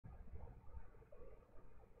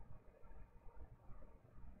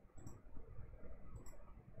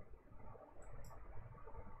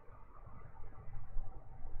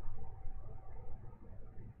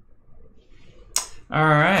All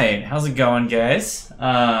right, how's it going, guys?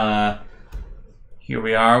 Here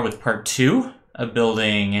we are with part 2 of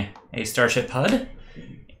building a Starship HUD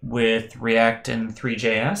with React and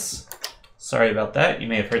Three.js. Sorry about that. You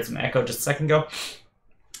may have heard some echo just a second ago.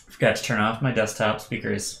 Forgot to turn off my desktop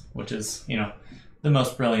speakers, which is, the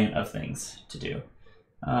most brilliant of things to do.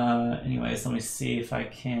 Anyways, let me see if I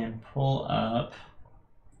can pull up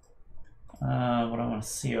what I want to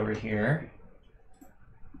see over here.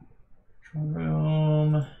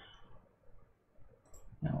 Room.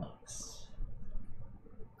 Alex.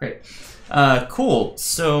 Great. Cool.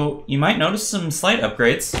 So you might notice some slight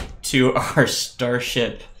upgrades to our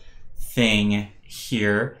Starship thing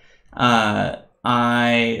here.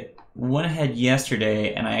 I went ahead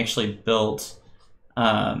yesterday and I actually built,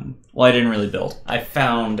 well, I didn't really build. I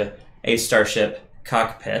found a Starship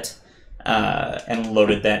cockpit and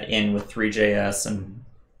loaded that in with Three.js and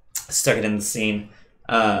stuck it in the scene.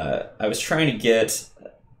 I was trying to get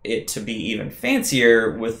it to be even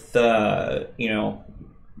fancier with,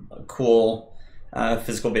 cool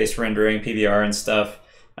physical-based rendering, PBR and stuff,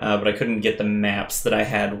 but I couldn't get the maps that I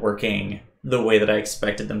had working the way that I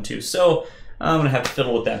expected them to. So I'm going to have to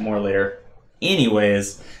fiddle with that more later.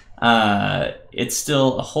 Anyways, it's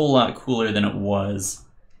still a whole lot cooler than it was.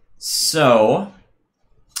 So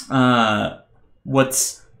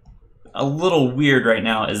what's a little weird right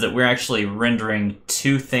now is that we're actually rendering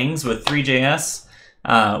two things with Three.js.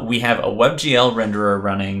 We have a WebGL renderer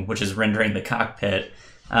running, which is rendering the cockpit.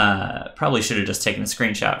 Probably should have just taken a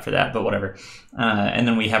screenshot for that, but whatever. And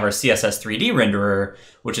then we have our CSS 3D renderer,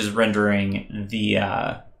 which is rendering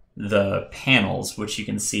the panels, which you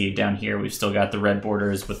can see down here. We've still got the red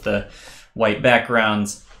borders with the white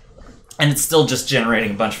backgrounds, and it's still just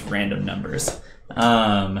generating a bunch of random numbers.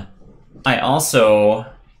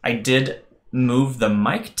 I did move the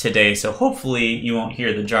mic today, so hopefully you won't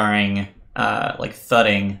hear the jarring,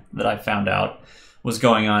 thudding that I found out was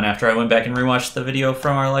going on after I went back and rewatched the video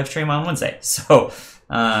from our live stream on Wednesday. So,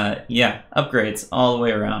 yeah, upgrades all the way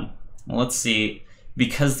around. Let's see,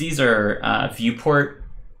 because these are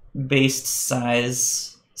viewport-based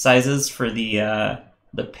sizes for the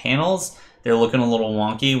panels, they're looking a little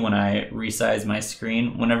wonky when I resize my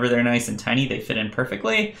screen. Whenever they're nice and tiny, they fit in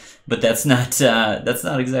perfectly, but that's not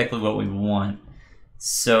exactly what we want.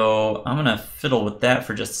 So I'm gonna fiddle with that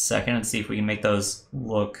for just a second and see if we can make those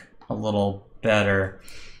look a little better.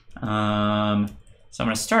 So I'm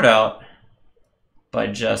gonna start out by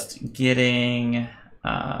just getting,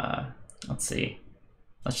 let's see,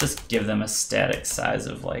 let's just give them a static size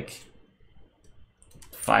of like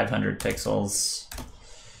 500 pixels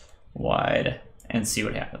wide and see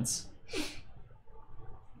what happens.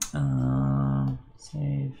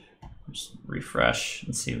 Save, just refresh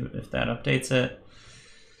and see if that updates it.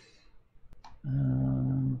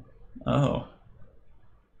 Oh,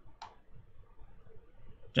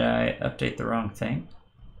 did I update the wrong thing?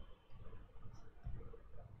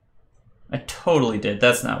 I totally did.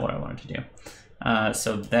 That's not what I wanted to do.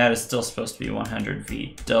 So that is still supposed to be 100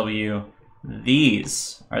 VW.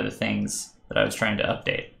 These are the things that I was trying to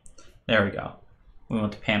update. There we go. We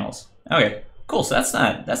want the panels. Okay, cool. So that's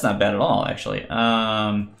not bad at all, actually.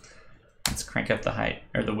 Let's crank up the height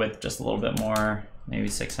or the width just a little bit more. Maybe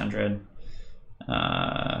 600.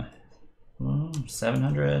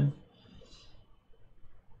 700.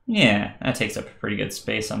 Yeah, that takes up a pretty good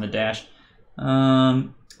space on the dash.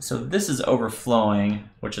 So this is overflowing,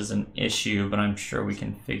 which is an issue, but I'm sure we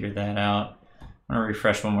can figure that out. I'm gonna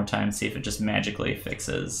refresh one more time and see if it just magically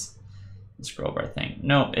fixes the scroll bar thing.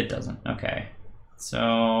 No, it doesn't. Okay,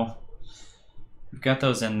 so we've got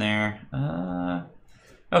those in there.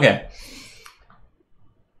 Okay,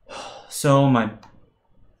 so my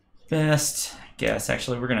best guess,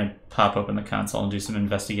 actually, we're gonna pop open the console and do some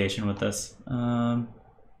investigation with this.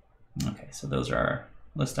 Okay, so those are our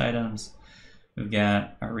list items. We've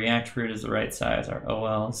got our React root is the right size. Our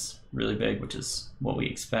OL's really big, which is what we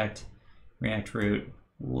expect. React root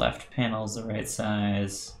left panel is the right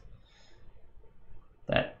size.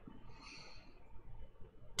 That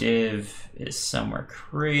div is somewhere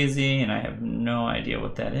crazy, and I have no idea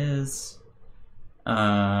what that is.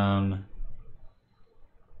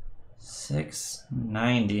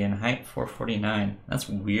 690 and height 449. That's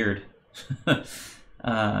weird. And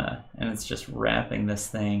it's just wrapping this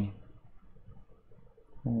thing.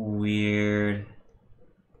 Weird.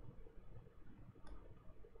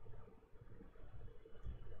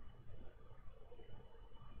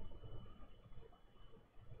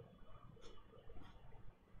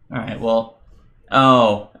 All right, well,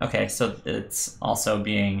 oh, okay, so it's also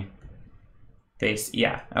being based,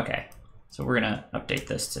 yeah, okay. So we're gonna update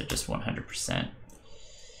this to just 100%.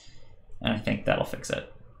 and I think that'll fix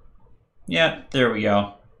it. Yeah, there we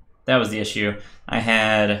go. That was the issue. I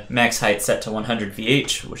had max height set to 100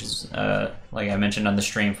 VH, which is, like I mentioned on the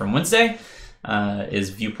stream from Wednesday, is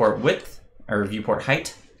viewport width, or viewport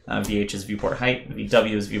height. VH is viewport height,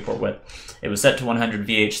 VW is viewport width. It was set to 100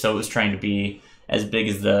 VH, so it was trying to be as big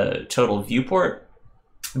as the total viewport,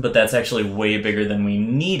 but that's actually way bigger than we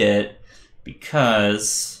need it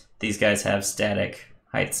because these guys have static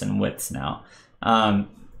heights and widths now.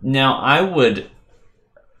 Now, I would,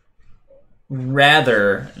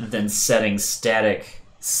 rather than setting static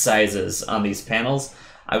sizes on these panels,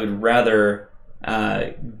 I would rather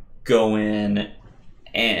go in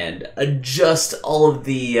and adjust all of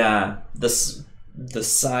the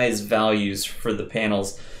size values for the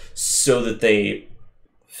panels so that they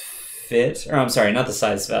fit, or I'm sorry, not the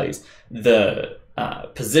size values, the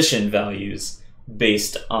position values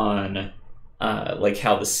based on like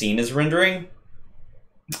how the scene is rendering,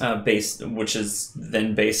 which is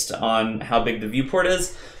then based on how big the viewport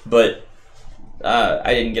is. But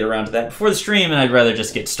I didn't get around to that before the stream, and I'd rather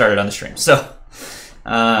just get started on the stream. So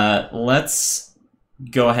let's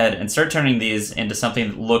go ahead and start turning these into something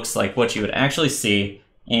that looks like what you would actually see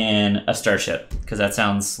in a Starship, because that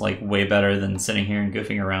sounds like way better than sitting here and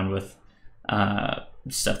goofing around with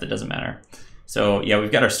stuff that doesn't matter. So yeah,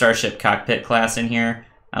 we've got our Starship cockpit class in here,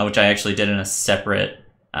 which I actually did in a separate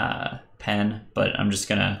pen, but I'm just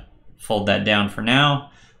gonna fold that down for now.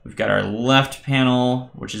 We've got our left panel,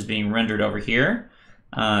 which is being rendered over here.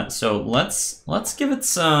 So let's give it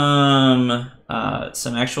some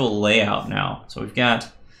actual layout now. So we've got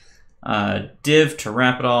div to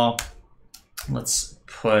wrap it all. Let's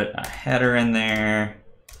put a header in there,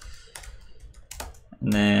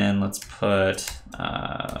 and then let's put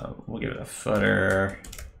we'll give it a footer.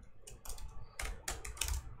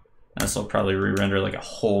 This will probably re-render like a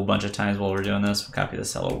whole bunch of times while we're doing this. We'll copy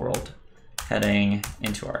this hello world heading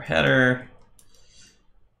into our header.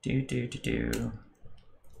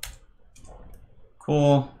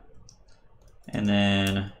 Cool. And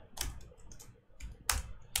then,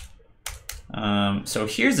 so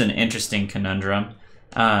here's an interesting conundrum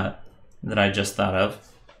that I just thought of.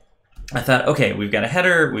 I thought, okay, we've got a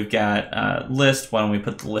header, we've got a list. Why don't we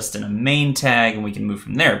put the list in a main tag and we can move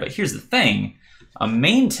from there? But here's the thing. A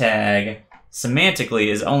main tag semantically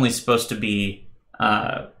is only supposed to be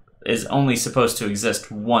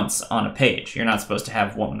exist once on a page. You're not supposed to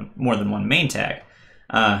have more than one main tag.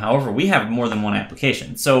 However, we have more than one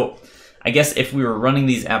application. So I guess if we were running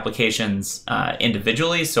these applications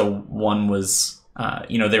individually, so one was,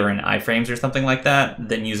 they were in iframes or something like that,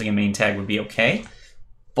 then using a main tag would be okay.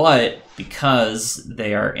 But because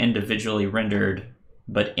they are individually rendered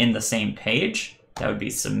but in the same page, that would be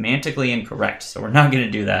semantically incorrect. So we're not going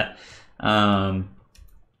to do that.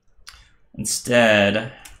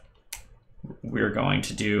 Instead, we're going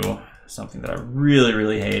to do something that I really,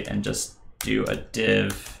 really hate and just do a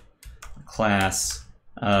div class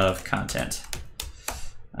of content.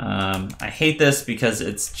 I hate this because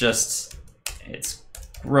it's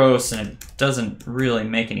gross and it doesn't really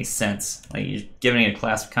make any sense. Like, you're giving it a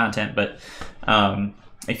class of content, but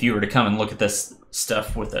if you were to come and look at this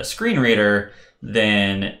stuff with a screen reader,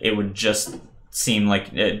 then it would just seem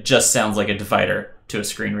like, it just sounds like a divider to a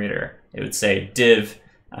screen reader. It would say div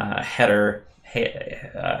header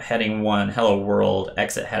heading 1 hello world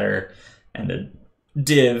exit header, and a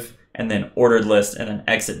div, and then ordered list, and then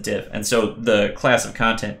exit div. And so the class of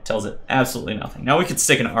content tells it absolutely nothing. Now we could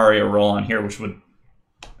stick an ARIA role on here, which would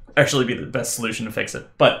actually be the best solution to fix it.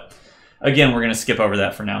 But again, we're going to skip over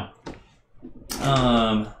that for now.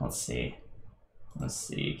 Let's see,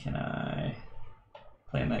 can I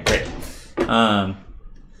play in that? Great.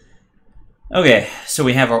 Okay, so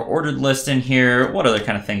we have our ordered list in here. What other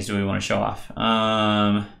kind of things do we want to show off?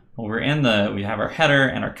 Well, we have our header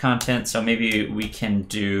and our content, so maybe we can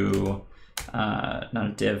do not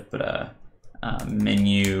a div, but a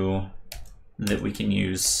menu that we can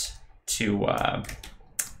use to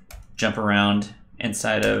jump around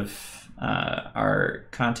inside of our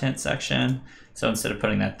content section. So instead of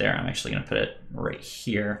putting that there, I'm actually going to put it right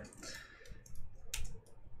here.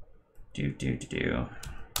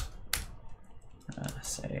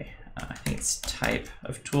 Say, I think it's type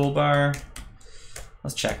of toolbar.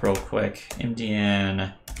 Let's check real quick.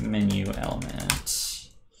 MDN menu element.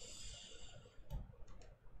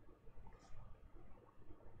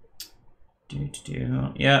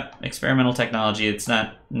 Yeah, experimental technology. It's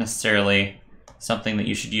not necessarily something that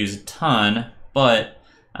you should use a ton, but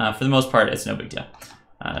for the most part, it's no big deal.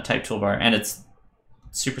 Type toolbar, and it's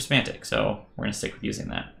super semantic, so we're gonna stick with using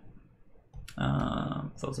that.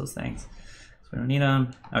 Close those things. So we don't need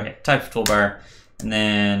them. Okay, type toolbar, And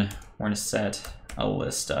then we're gonna set a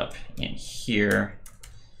list up in here.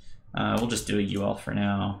 We'll just do a UL for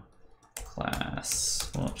now.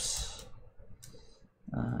 Class, whoops.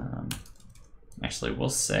 Actually, we'll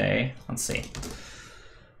say, let's see.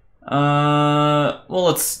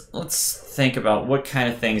 Well, let's think about what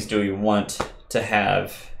kind of things do we want to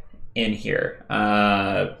have in here.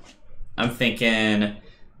 I'm thinking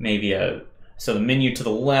maybe so the menu to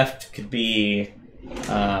the left could be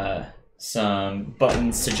some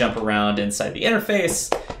buttons to jump around inside the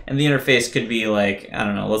interface, and the interface could be like, I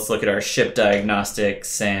don't know, let's look at our ship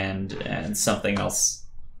diagnostics and something else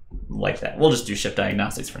like that. We'll just do ship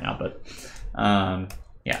diagnostics for now, but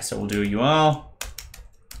yeah, so we'll do a UL,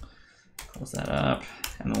 close that up,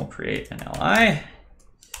 and then we'll create an LI.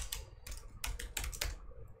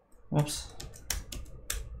 Whoops.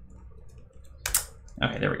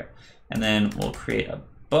 Okay, there we go. And then we'll create a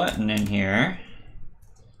button in here.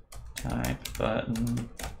 Type button.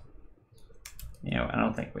 You know, I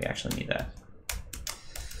don't think we actually need that.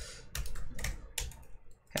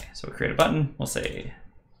 Okay, so we create a button. We'll say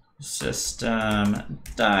system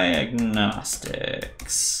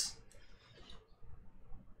diagnostics.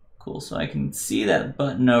 Cool, so I can see that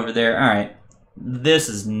button over there. All right, this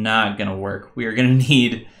is not gonna work. We are gonna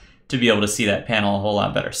need to be able to see that panel a whole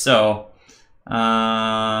lot better. So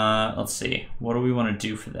let's see, what do we want to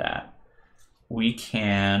do for that? We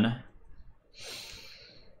can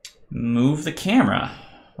move the camera.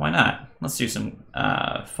 Why not? Let's do some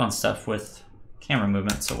fun stuff with camera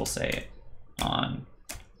movement. So we'll say on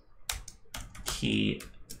key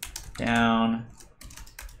down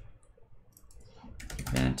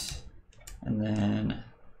event, and then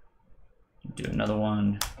do another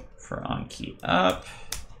one for on key up.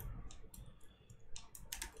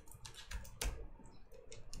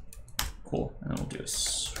 Cool, and then we'll do a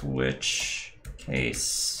switch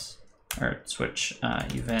case, or switch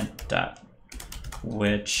event dot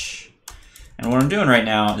which. And what I'm doing right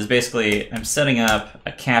now is basically I'm setting up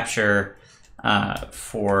a capture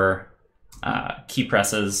for key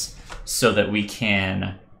presses so that we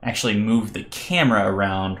can actually move the camera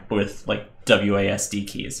around with like WASD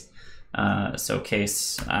keys. So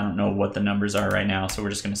case, I don't know what the numbers are right now, so we're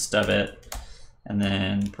just gonna stub it and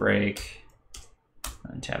then break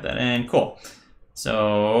and tab that in. Cool.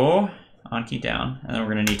 So on key down, and then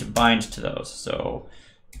we're going to need to bind to those. So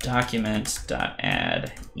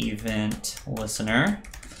document.add event listener,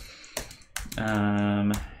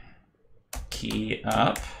 key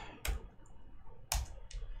up,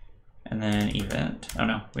 and then event. Oh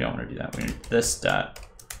no, we don't want to do that. We need this dot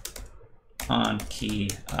on key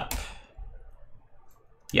up.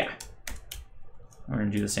 Yeah. We're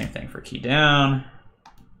going to do the same thing for key down.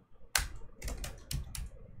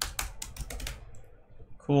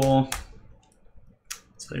 Cool.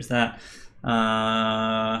 So there's that.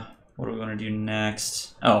 What do we want to do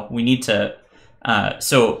next? Oh, we need to,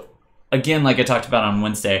 so again, like I talked about on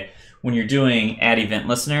Wednesday, when you're doing add event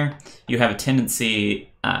listener, you have a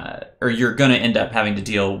tendency, or you're going to end up having to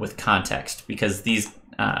deal with context, because these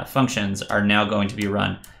functions are now going to be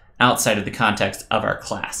run outside of the context of our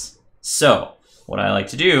class. So what I like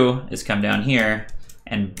to do is come down here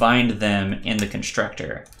and bind them in the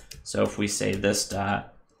constructor. So if we say this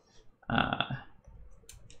dot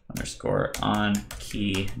underscore on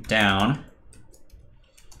key down,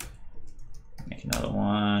 make another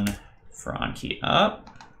one for on key up.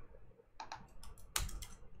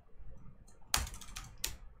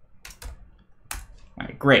 All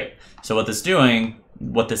right, great. So what this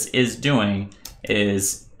is doing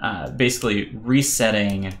is basically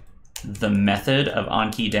resetting the method of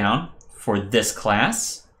on key down for this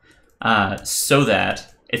class so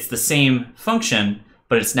that it's the same function,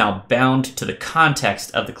 but it's now bound to the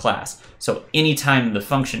context of the class. So anytime the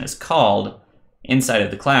function is called inside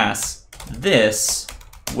of the class, this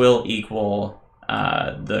will equal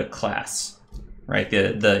the class, right?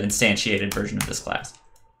 The instantiated version of this class,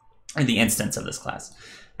 or the instance of this class,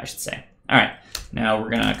 I should say. All right, now we're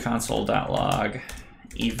gonna console.log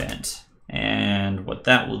event. And what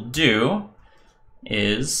that will do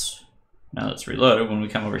is, now let's reload it. When we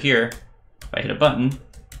come over here, if I hit a button,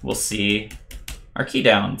 we'll see our key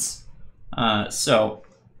downs. So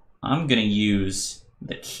I'm gonna use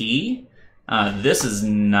the key. This is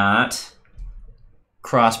not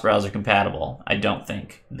cross-browser compatible, I don't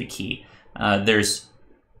think, the key. There's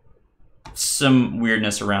some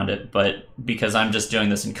weirdness around it, but because I'm just doing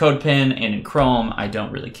this in CodePen and in Chrome, I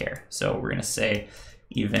don't really care. So we're gonna say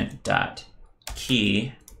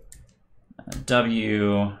event.key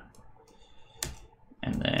w,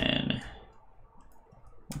 and then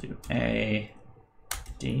we'll do a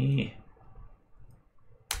d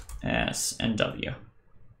S, and W.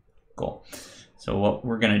 Cool. So what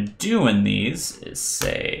we're going to do in these is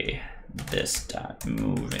say this dot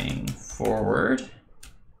moving forward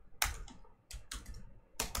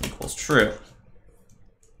equals true.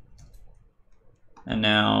 And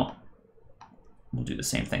now we'll do the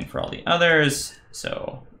same thing for all the others.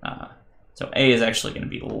 So A is actually going to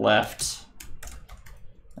be left,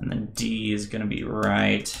 and then D is going to be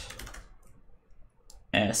right.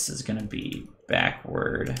 S is going to be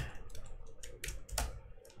backward,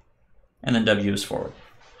 and then W is forward.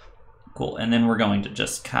 Cool, and then we're going to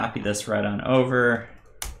just copy this right on over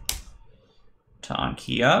to on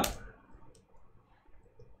key up,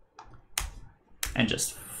 and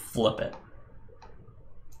just flip it.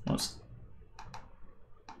 Oops.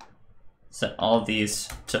 Set all of these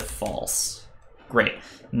to false. Great.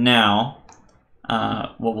 Now,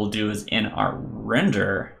 what we'll do is in our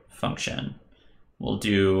render function, we'll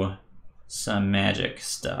do some magic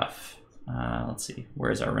stuff. Let's see,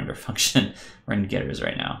 where's our render function? We're in getters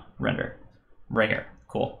right now. Render, right here.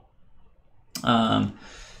 Cool.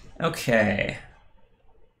 Okay.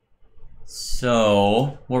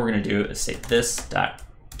 So what we're gonna do is say this dot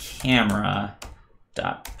camera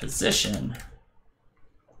dot position.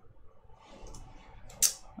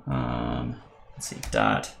 Let's see,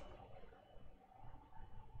 dot.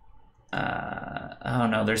 Oh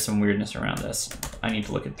no, there's some weirdness around this. I need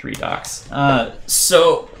to look at 3 docs.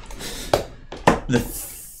 So the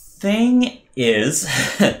thing is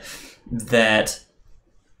that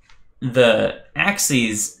the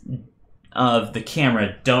axes of the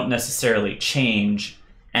camera don't necessarily change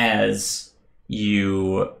as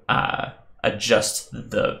you adjust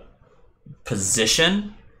the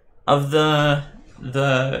position of the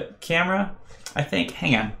camera, I think.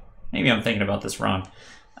 Hang on, maybe I'm thinking about this wrong.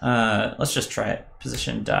 Let's just try it.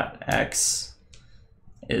 Position.x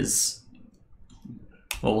is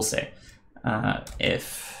what we'll say.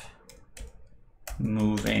 If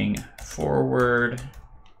moving forward,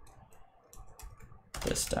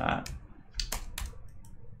 this dot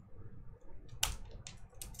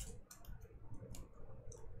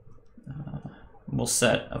we'll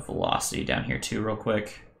set a velocity down here too real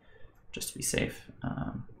quick, just to be safe.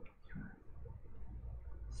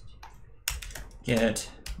 Get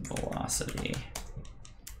velocity.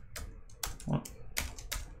 What?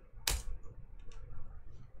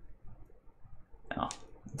 Oh,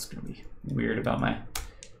 it's gonna be weird about my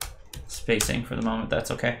spacing for the moment. That's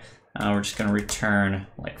okay. We're just gonna return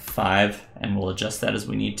like 5, and we'll adjust that as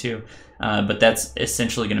we need to. But that's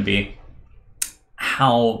essentially gonna be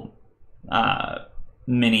how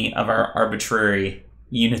many of our arbitrary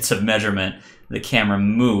units of measurement the camera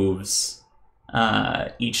moves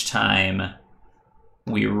each time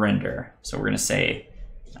we render. So we're going to say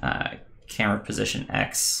camera position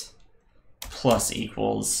x plus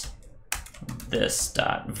equals this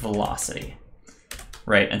dot velocity,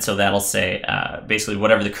 right? And so that'll say basically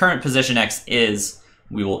whatever the current position x is,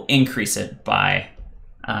 we will increase it by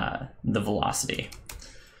the velocity.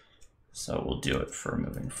 So we'll do it for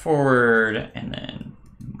moving forward and then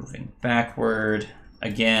moving backward.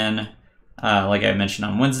 Again, like I mentioned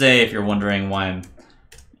on Wednesday, if you're wondering why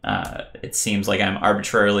it seems like I'm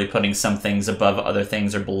arbitrarily putting some things above other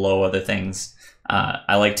things or below other things,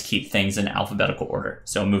 I like to keep things in alphabetical order.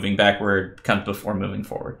 So moving backward comes before moving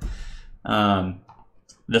forward.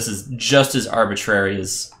 This is just as arbitrary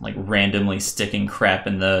as like randomly sticking crap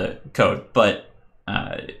in the code, but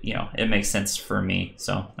you know, it makes sense for me,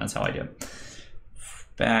 so that's how I do it.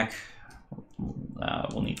 Back,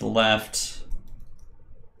 we'll need the left,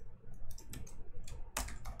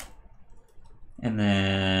 and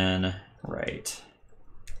then right.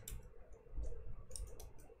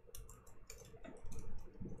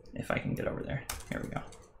 If I can get over there, here we go.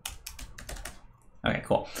 Okay,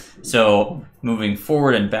 cool. So moving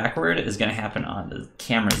forward and backward is going to happen on the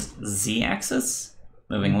camera's z-axis.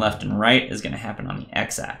 Moving left and right is going to happen on the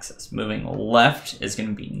x-axis. Moving left is going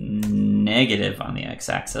to be negative on the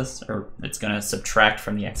x-axis, or it's going to subtract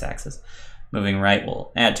from the x-axis. Moving right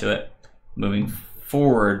will add to it. Moving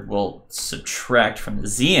forward will subtract from the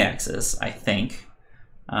z-axis, I think.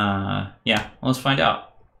 Yeah, let's find out.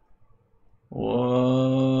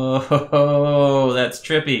 Whoa, that's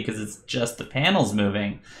trippy because it's just the panels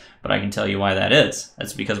moving, but I can tell you why that is.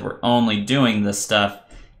 That's because we're only doing this stuff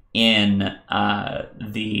in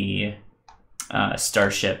the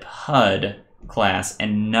Starship HUD class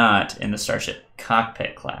and not in the Starship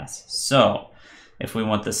Cockpit class. So if we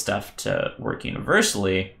want this stuff to work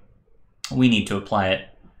universally, we need to apply it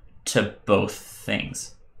to both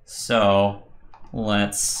things. So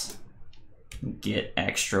let's get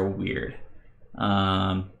extra weird.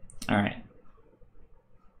 All right.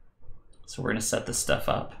 So we're going to set this stuff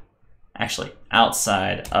up actually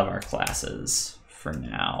outside of our classes for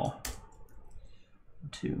now.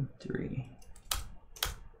 1, 2, 3.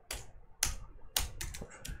 1,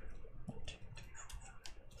 2, 3,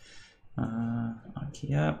 4, 5. On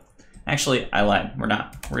key up. Actually, I lied. We're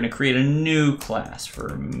not. We're going to create a new class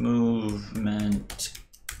for movement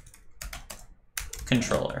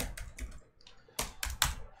controller.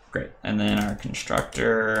 Great. And then our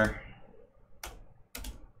constructor,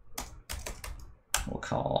 we'll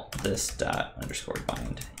call this dot underscore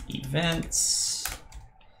bind events,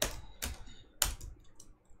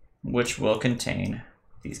 which will contain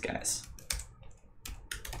these guys.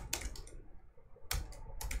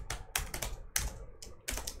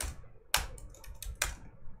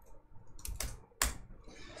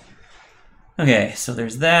 Okay, so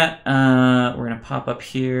there's that. We're gonna pop up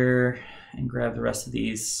here and grab the rest of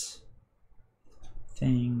these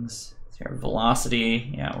things. So our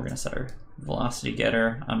velocity, yeah, we're gonna set our velocity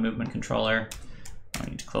getter on movement controller. I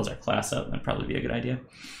need to close our class up, that'd probably be a good idea.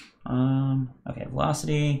 Okay,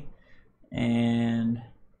 velocity, and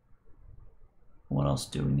what else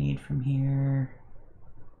do we need from here?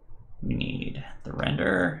 We need the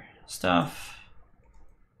render stuff.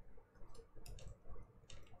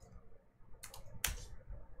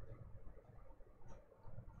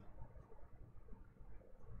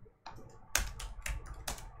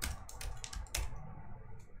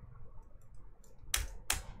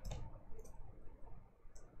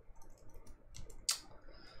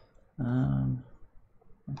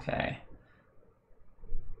 Okay,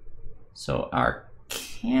 so our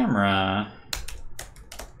camera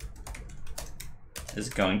is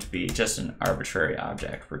going to be just an arbitrary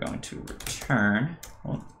object. We're going to return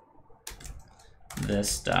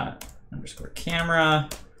this dot underscore camera,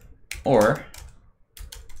 or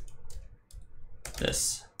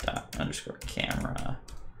this dot underscore camera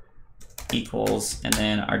equals, and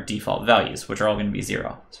then our default values, which are all going to be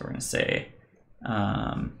 0. So we're going to say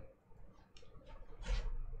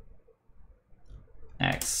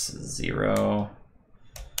x 0,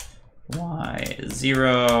 y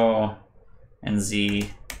 0, and z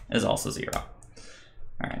is also 0. All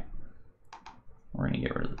right, we're going to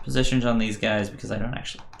get rid of the positions on these guys because I don't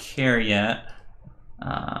actually care yet.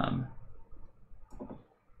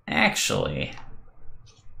 Actually,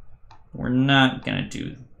 we're not going to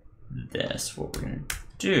do this. What we're going to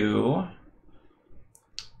do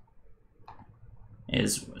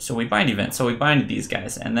is, so we bind events, so we bind these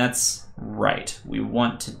guys, and that's right. We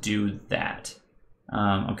want to do that.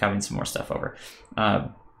 I'm copying some more stuff over.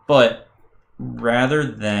 But rather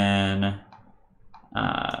than,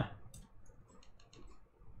 let's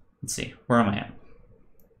see, where am I at?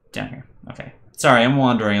 Down here, okay. Sorry, I'm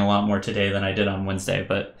wandering a lot more today than I did on Wednesday,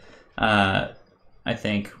 but I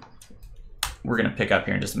think we're gonna pick up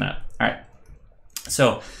here in just a minute. All right,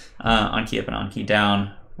 so on key up and on key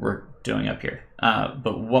down, we're doing up here.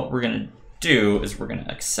 But what we're gonna do is we're gonna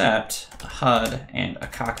accept a HUD and a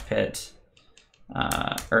cockpit,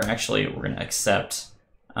 or actually we're gonna accept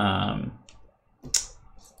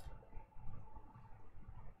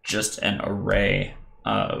just an array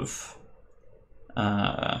of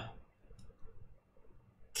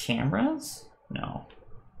cameras? No.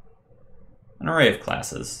 An array of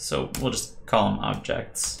classes. So we'll just call them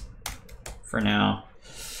objects for now.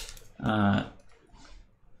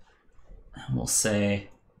 We'll say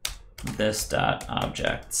this dot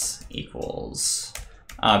objects equals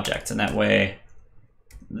objects, and that way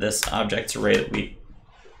this objects array that we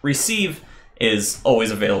receive is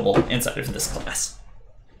always available inside of this class.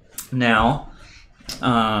 Now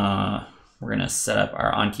we're gonna set up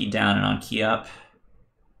our on key down and on key up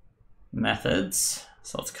methods.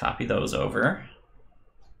 So let's copy those over.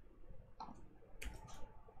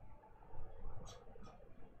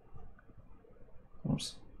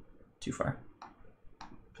 Oops, too far.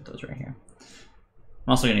 Put those right here.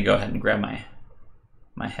 I'm also going to go ahead and grab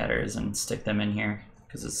my headers and stick them in here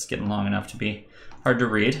because it's getting long enough to be hard to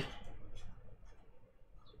read.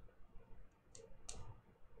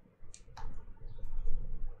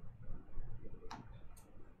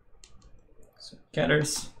 So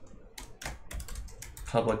getters,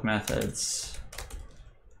 public methods,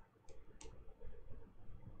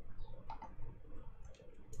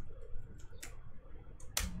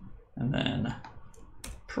 and then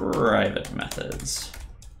private methods.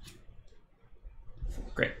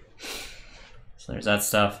 Great. So there's that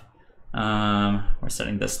stuff. We're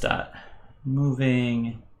setting this dot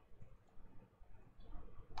moving.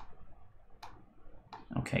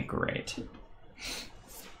 Okay, great.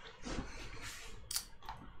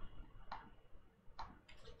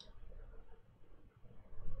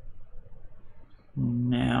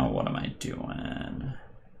 Now what am I doing?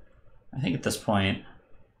 I think at this point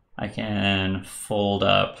I can fold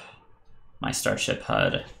up my Starship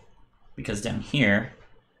HUD, because down here,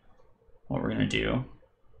 what we're gonna do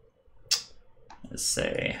is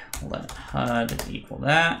say let HUD equal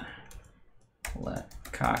that, let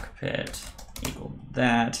cockpit equal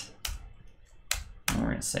that, and we're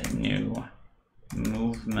gonna say new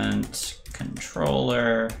movement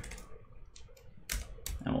controller,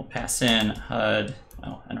 and we'll pass in HUD,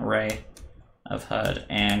 an array of HUD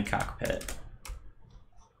and cockpit.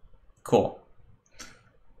 Cool.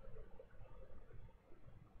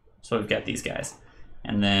 So we've got these guys.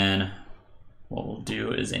 And then what we'll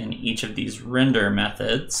do is in each of these render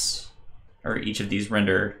methods, or each of these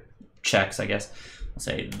render checks, I guess, we'll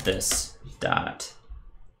say this dot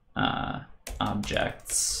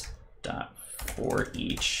objects dot for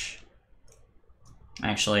each.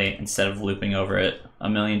 Actually, instead of looping over it a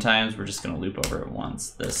million times, we're just going to loop over it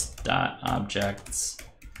once. This dot objects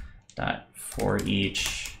dot for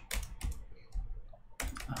each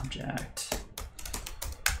object.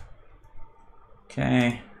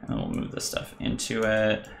 Okay, and we'll move this stuff into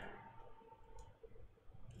it.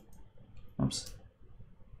 Oops.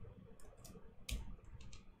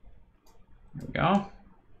 There we go.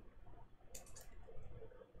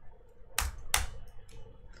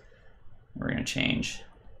 We're going to change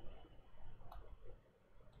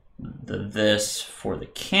the this for the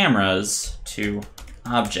cameras to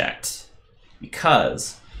object,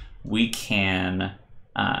 because we can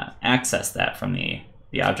access that from the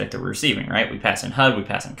object that we're receiving, right? We pass in HUD, we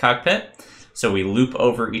pass in cockpit. So we loop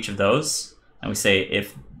over each of those and we say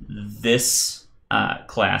if this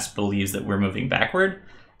class believes that we're moving backward,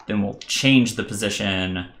 then we'll change the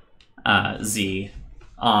position Z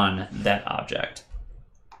on that object.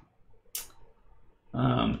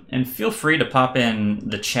 And feel free to pop in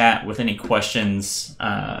the chat with any questions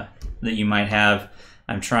that you might have.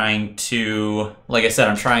 I'm trying to, like I said,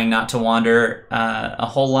 I'm trying not to wander a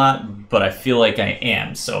whole lot, but I feel like I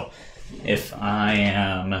am. So if I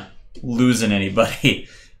am losing anybody,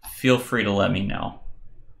 feel free to let me know.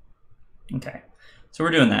 Okay, so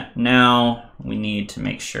we're doing that. Now we need to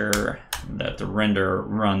make sure that the render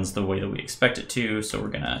runs the way that we expect it to. So we're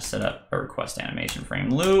gonna set up a request animation frame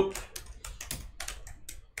loop.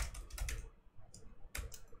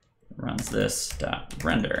 Runs this dot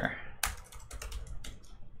render.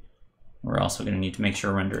 We're also going to need to make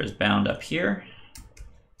sure render is bound up here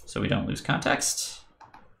so we don't lose context.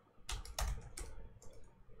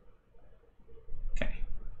 Okay,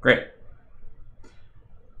 great.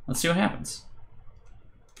 Let's see what happens.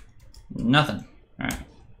 Nothing. All right,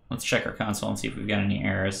 let's check our console and see if we've got any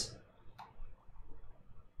errors.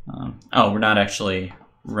 Oh, we're not actually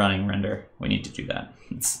running render. We need to do that.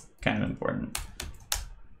 It's kind of important.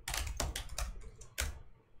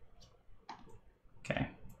 Okay.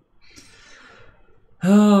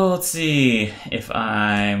 Oh, let's see. If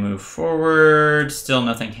I move forward, still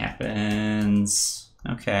nothing happens.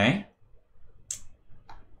 Okay.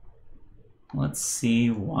 Let's see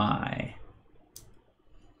why.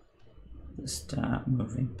 This dot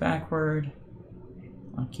moving backward.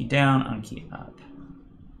 On key down, on key up.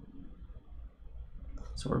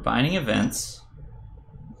 So we're binding events.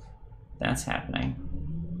 That's happening.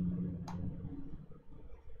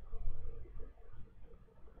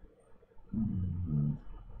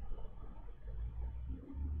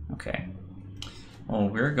 Okay, well,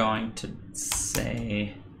 we're going to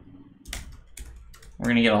say we're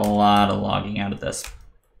going to get a lot of logging out of this,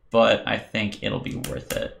 but I think it'll be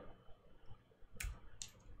worth it.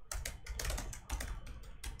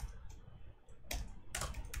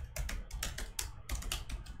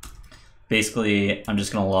 Basically, I'm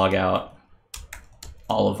just going to log out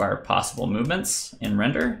all of our possible movements in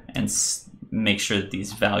render and make sure that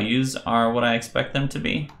these values are what I expect them to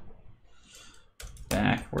be.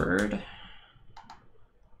 Backward.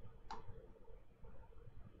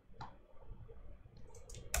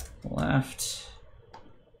 Left.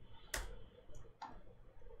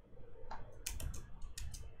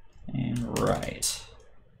 And right.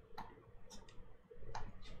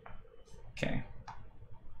 Okay.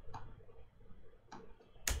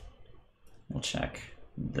 We'll check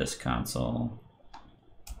this console.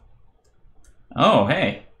 Oh,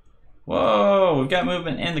 hey. Whoa, we've got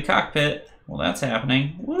movement in the cockpit. Well, that's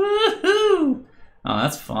happening. Woohoo! Oh,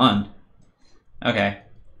 that's fun. Okay.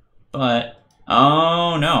 But,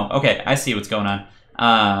 oh no. Okay, I see what's going on.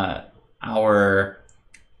 Our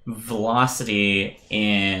velocity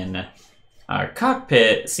in our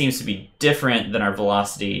cockpit seems to be different than our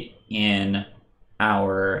velocity in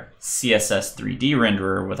our CSS 3D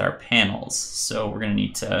renderer with our panels. So we're going to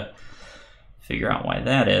need to figure out why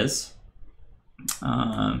that is.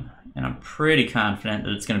 And I'm pretty confident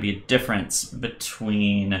that it's going to be a difference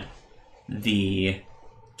between the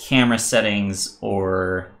camera settings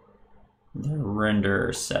or the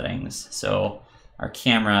renderer settings. So our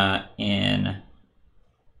camera in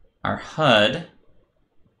our HUD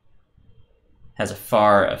has a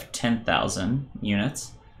FAR of 10,000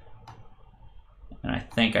 units. And I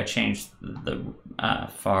think I changed the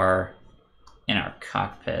FAR in our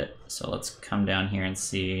cockpit. So let's come down here and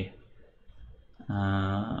see.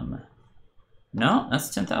 No, that's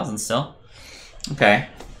 10,000 still. Okay.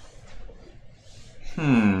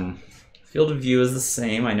 Field of view is the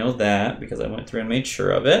same. I know that because I went through and made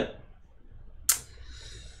sure of it.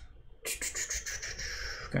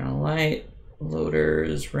 Gonna light,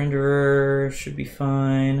 loaders, renderer should be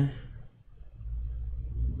fine.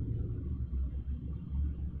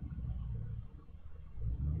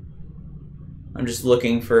 I'm just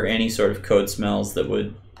looking for any sort of code smells that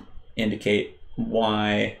would indicate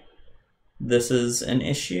why this is an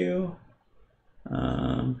issue.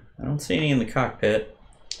 I don't see any in the cockpit.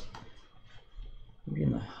 Maybe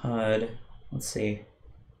in the HUD. Let's see.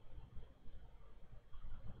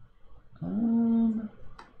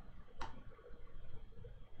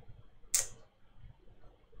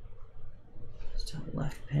 Just on the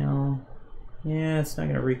left panel. Yeah, it's not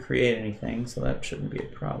going to recreate anything, so that shouldn't be a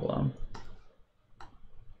problem.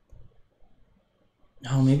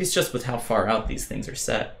 Oh, maybe it's just with how far out these things are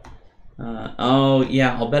set. Oh,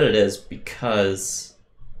 yeah, I'll bet it is because,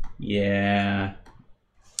 yeah.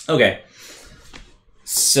 Okay,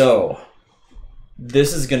 so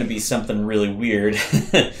this is going to be something really weird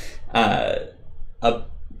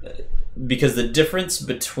because the difference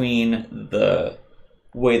between the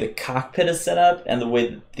way the cockpit is set up and the way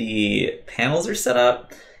that the panels are set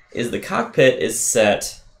up is the cockpit is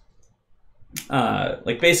set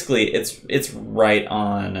like basically it's right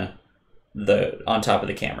on top of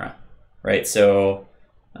the camera, right? So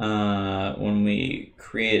when we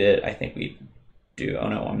create it, I think we do. Oh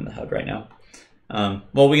no, I'm in the HUD right now.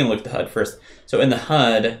 Well, we can look at the HUD first. So in the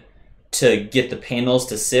HUD, to get the panels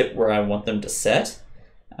to sit where I want them to sit,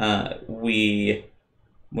 when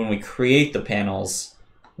we create the panels,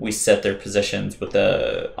 we set their positions with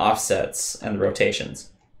the offsets and the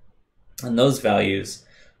rotations, and those values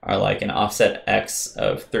are like an offset X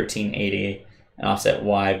of 1380, an offset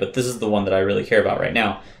Y, but this is the one that I really care about right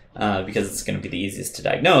now because it's going to be the easiest to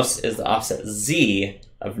diagnose, is the offset Z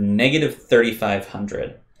of negative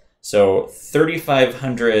 3500. So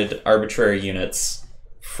 3500 arbitrary units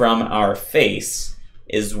from our face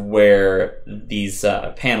is where these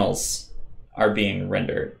panels are being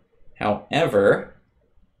rendered. However,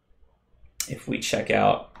 if we check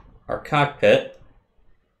out our cockpit,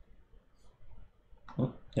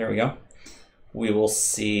 there we go, we will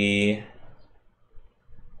see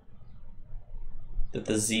that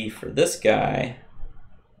the Z for this guy,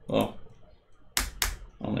 well,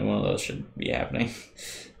 only one of those should be happening,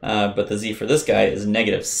 but the Z for this guy is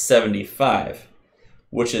negative 75,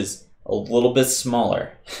 which is a little bit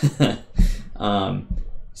smaller.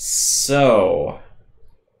 So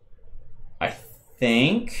I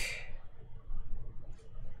think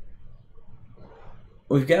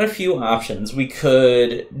we've got a few options. We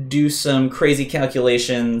could do some crazy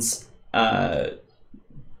calculations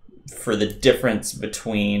for the difference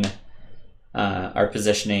between our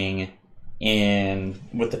positioning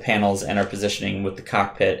with the panels and our positioning with the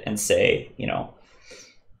cockpit, and say, you know,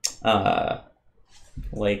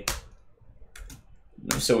 like,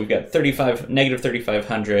 so we've got negative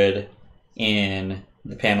 3500 in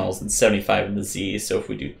the panels and 75 in the Z. So if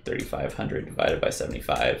we do 3500 divided by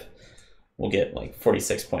 75, we'll get like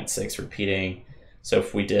 46.6 repeating. So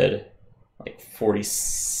if we did like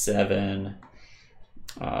 47,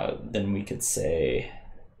 then we could say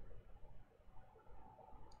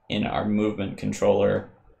in our movement controller,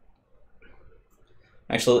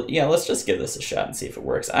 actually, yeah, let's just give this a shot and see if it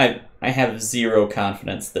works. I have zero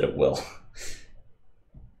confidence that it will.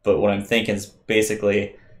 But what I'm thinking is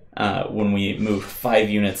basically when we move 5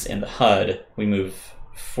 units in the HUD, we move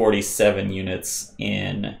 47 units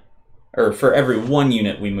in, or for every 1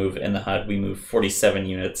 unit we move in the HUD, we move 47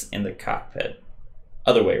 units in the cockpit.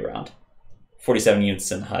 Other way around. 47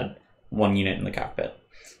 units in the HUD, 1 unit in the cockpit.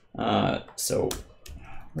 So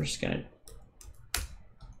we're just going to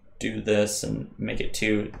do this and make it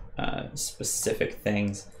 2 specific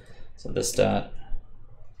things. So this dot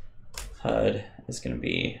HUD is going to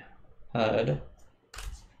be HUD,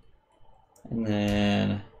 and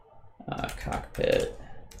then cockpit.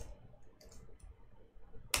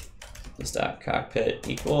 This dot cockpit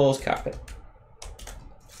equals cockpit.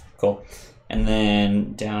 Cool. And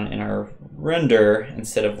then down in our render,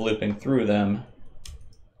 instead of looping through them,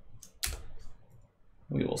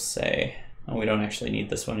 we will say, oh, we don't actually need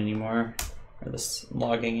this one anymore, or this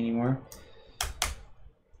logging anymore.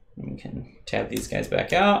 We can tab these guys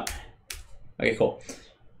back out. Okay, cool.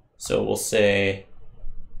 So we'll say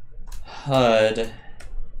HUD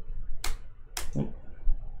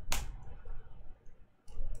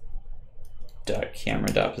dot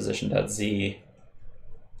camera dot position dot z.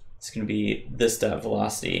 It's going to be this dot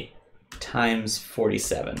velocity times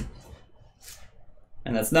 47,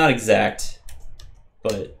 and that's not exact,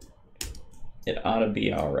 but it ought to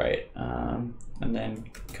be all right. And then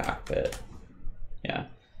cockpit, yeah.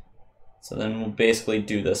 So then we'll basically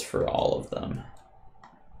do this for all of them.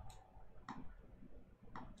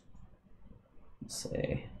 Let's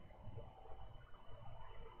say,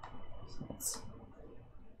 so that's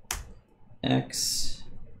X.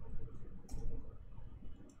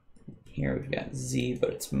 Here we've got Z,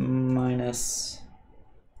 but it's minus.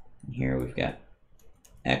 And here we've got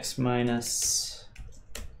X minus.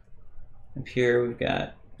 Up here we've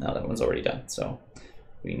got, no, that one's already done. So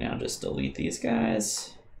we now just delete these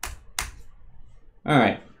guys. All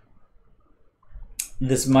right.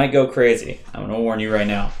 This might go crazy. I'm gonna warn you right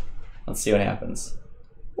now. Let's see what happens.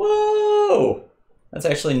 Whoa! That's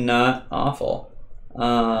actually not awful.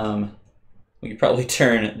 We could probably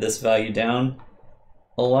turn this value down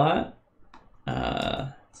a lot.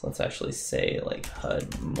 So let's actually say like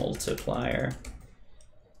HUD multiplier.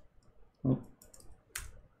 Oh.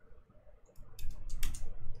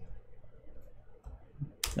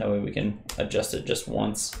 That way we can adjust it just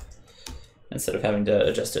once. Instead of having to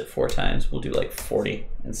adjust it 4 times, we'll do like 40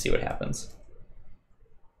 and see what happens.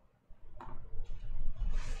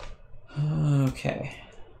 Okay.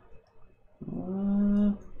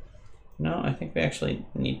 No, I think we actually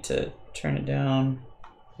need to turn it down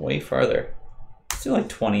way farther. Let's do like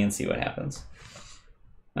 20 and see what happens.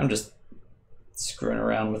 I'm just screwing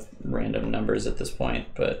around with random numbers at this point,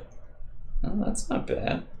 but that's not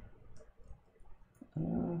bad.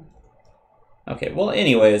 Okay, well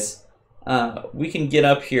anyways, we can get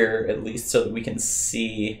up here at least so that we can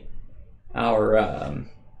see our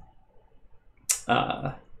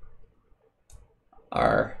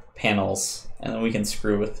panels, and then we can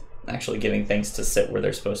screw with actually getting things to sit where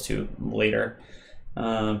they're supposed to later.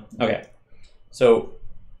 Okay, so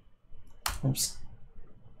oops,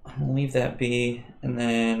 I'm gonna leave that be, and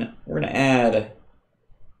then we're gonna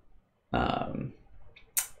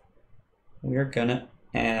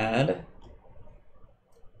add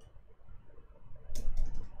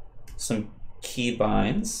some key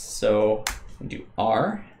binds. So we do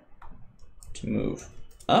R to move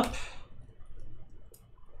up,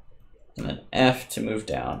 and then F to move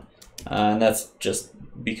down. And that's just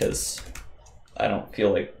because I don't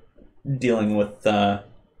feel like dealing with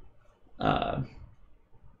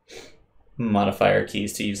modifier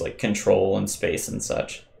keys to use like control and space and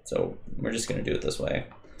such. So we're just going to do it this way.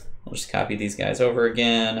 We'll just copy these guys over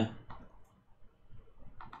again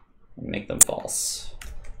and make them false.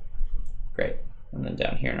 Great. And then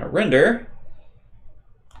down here in our render,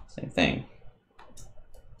 same thing.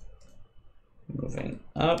 Moving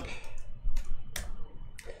up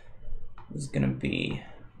is going to be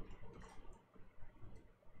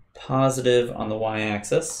positive on the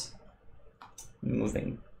y-axis.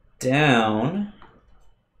 Moving down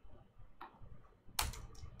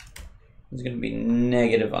is going to be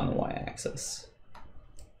negative on the y-axis.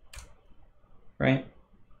 Right?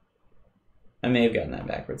 I may have gotten that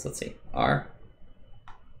backwards. Let's see. R.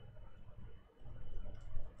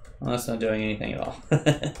 Well, that's not doing anything at all.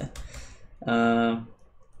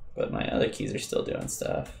 But my other keys are still doing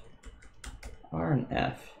stuff. R and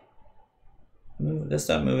F. Move this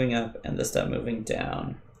stuff moving up and this stuff moving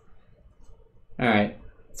down. All right.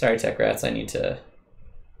 Sorry, tech rats. I need to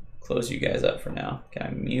close you guys up for now. Can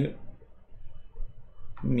I mute?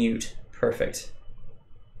 Mute. Perfect.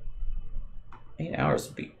 8 hours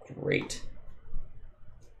would be great.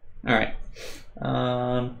 All right.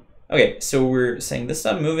 Okay, so we're saying this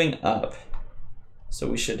stuff moving up. So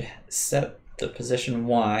we should set the position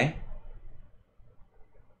Y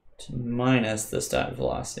to minus this dot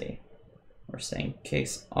velocity. We're saying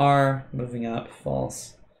case R moving up,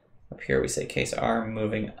 false. Up here we say case R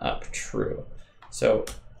moving up, true. So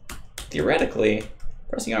theoretically,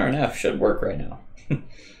 pressing R and F should work right now.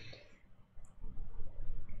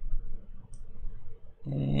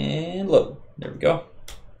 And load. There we go.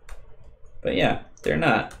 But yeah, they're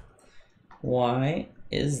not. Why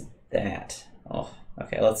is that? Oh,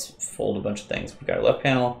 okay, let's fold a bunch of things. We've got our left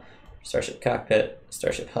panel, Starship cockpit,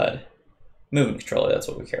 Starship HUD, movement controller, that's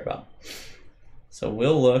what we care about. So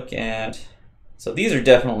we'll look at, so these are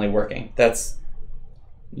definitely working. There's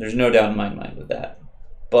no doubt in my mind with that.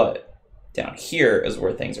 But down here is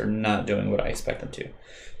where things are not doing what I expect them to.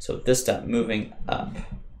 So this dot moving up,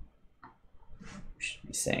 we should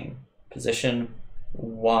be saying position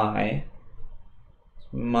y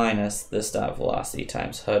minus this dot velocity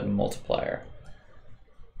times HUD multiplier.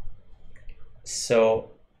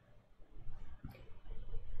 So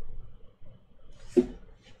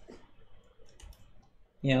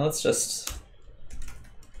yeah, let's just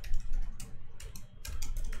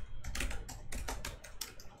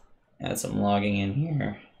add some logging in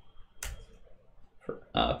here for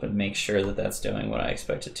up and make sure that that's doing what I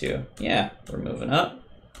expect it to. Yeah, we're moving up.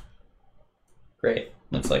 Great.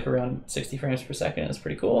 Looks like around 60 frames per second is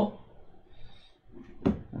pretty cool.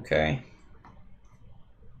 Okay.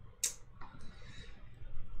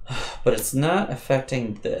 But it's not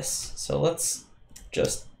affecting this. So let's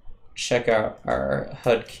just check out our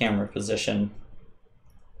HUD camera position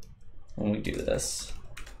when we do this.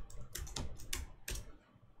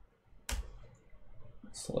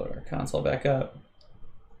 Let's load our console back up.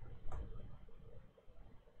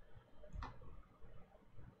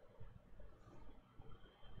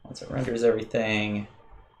 Once it renders everything,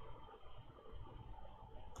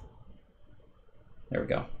 there we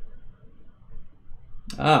go.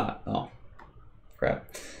 Oh,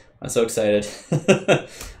 crap. I'm so excited.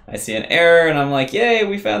 I see an error and I'm like, yay,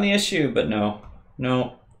 we found the issue. But no,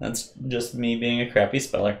 that's just me being a crappy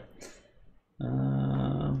speller.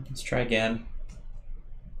 Let's try again.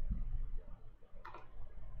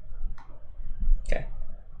 Okay,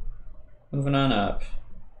 moving on up.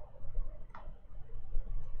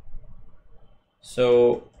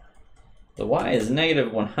 So the y is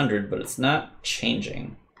negative 100, but it's not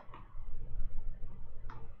changing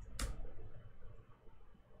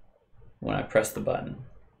when I press the button.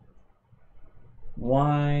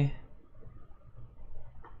 Y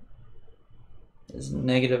is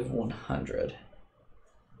negative 100.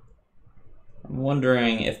 I'm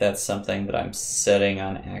wondering if that's something that I'm setting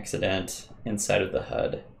on accident inside of the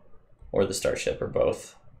HUD or the Starship or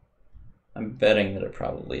both. I'm betting that it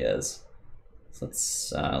probably is. So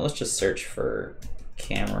let's just search for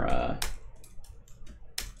camera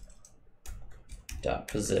dot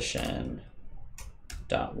position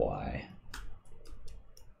dot y.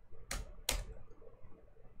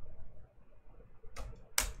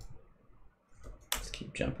 Let's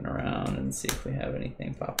keep jumping around and see if we have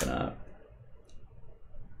anything popping up.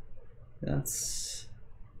 That's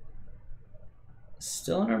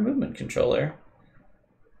still in our movement controller.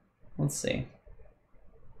 Let's see.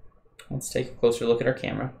 Let's take a closer look at our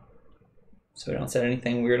camera so we don't set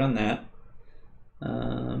anything weird on that.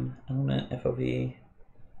 Element, FOV,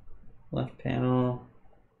 left panel.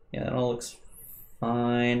 Yeah, that all looks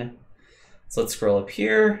fine. So let's scroll up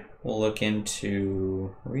here. We'll look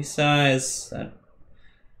into resize. That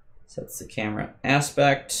sets the camera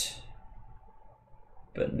aspect,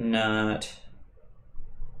 but not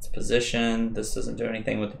its position. This doesn't do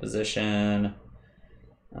anything with the position.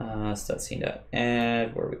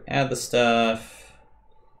 Stats.add, where we add the stuff.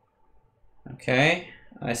 Okay,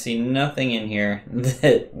 I see nothing in here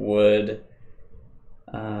that would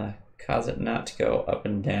cause it not to go up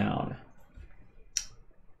and down.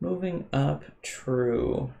 Moving up,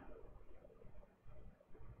 true.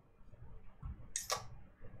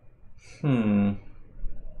 On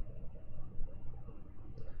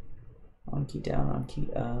key down, on key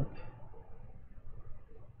up.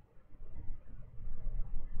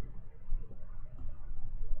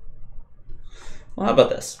 Well, how about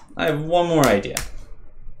this? I have one more idea.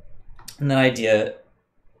 And that idea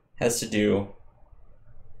has to do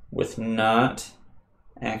with not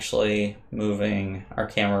actually moving our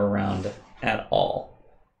camera around at all.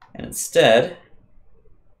 And instead,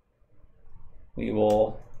 we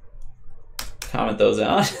will comment those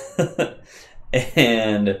out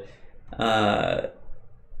and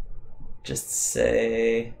just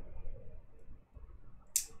say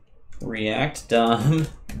React DOM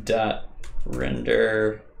dot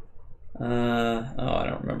render. Oh, I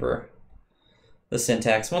don't remember the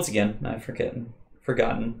syntax. Once again, I've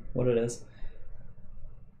forgotten what it is.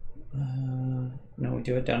 No, we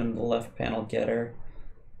do it down in the left panel getter.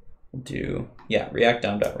 We'll do, yeah, React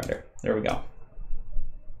DOM dot render. There we go.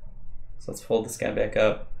 So let's fold this guy back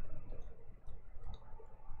up.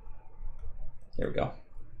 There we go.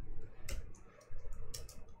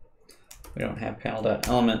 We don't have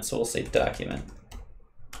panel.element, so we'll say document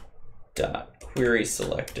dot query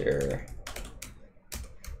selector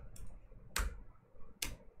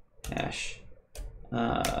hash.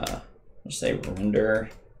 Let's say render.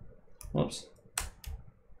 Whoops.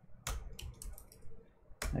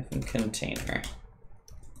 Hyphen container.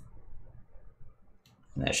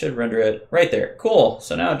 And that should render it right there. Cool.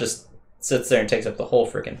 So now just sits there and takes up the whole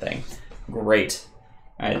freaking thing. Great.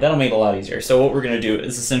 All right, that'll make it a lot easier. So what we're going to do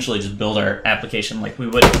is essentially just build our application like we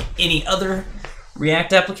would any other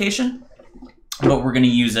React application, but we're going to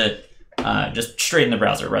use it just straight in the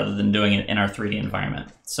browser rather than doing it in our 3D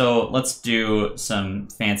environment. So let's do some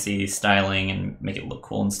fancy styling and make it look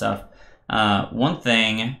cool and stuff. One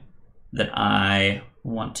thing that I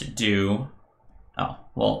want to do,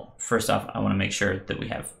 well, first off, I want to make sure that we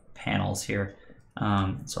have panels here.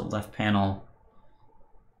 So left panel,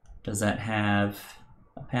 does that have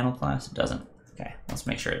a panel class? It doesn't. Okay, let's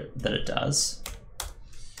make sure that it does.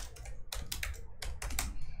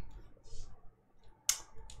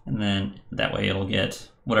 And then that way it'll get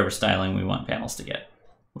whatever styling we want panels to get,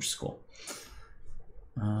 which is cool.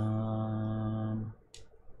 I'm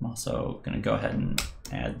also going to go ahead and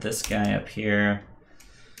add this guy up here.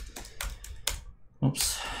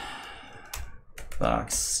 Oops.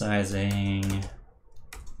 Box sizing,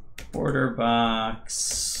 border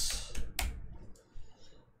box,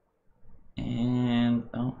 and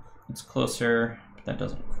oh, it's closer, but that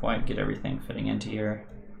doesn't quite get everything fitting into here.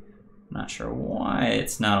 Not sure why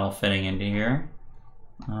it's not all fitting into here.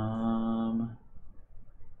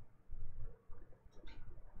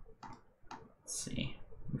 Let's see.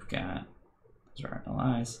 We've got, those are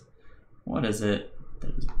our LIs. What is it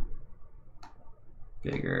that is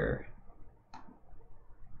bigger?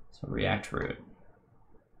 So React root.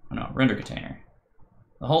 Oh no, render container.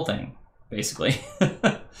 The whole thing, basically.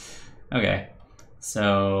 Okay,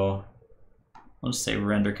 so we'll just say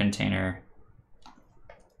render container.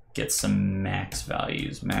 Get some max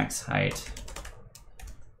values, max height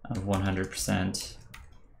of 100%,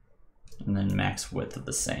 and then max width of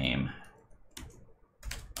the same.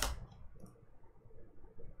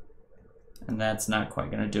 And that's not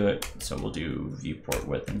quite gonna do it, so we'll do viewport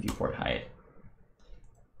width and viewport height.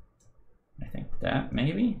 I think that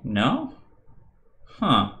maybe? No?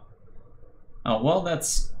 Huh. Oh, well,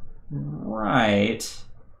 that's right.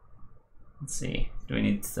 Let's see. Do we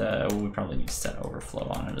need to, we probably need to set overflow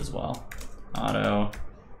on it as well. Auto,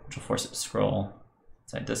 which will force it to scroll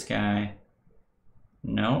inside this guy.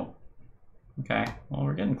 No. Okay, well,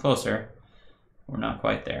 we're getting closer. We're not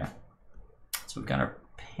quite there. So we've got our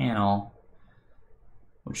panel,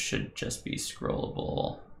 which should just be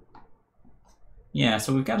scrollable. Yeah,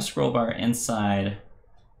 so we've got a scroll bar inside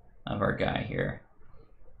of our guy here.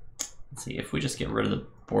 Let's see, if we just get rid of the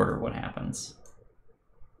border, what happens?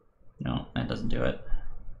 No, that doesn't do it.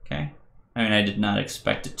 Okay. I mean, I did not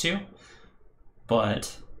expect it to,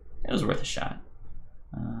 but it was worth a shot.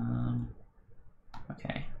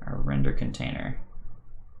 Okay, our render container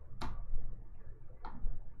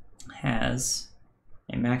has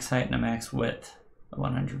a max height and a max width of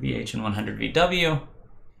 100 VH and 100 VW.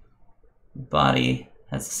 Body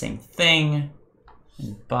has the same thing.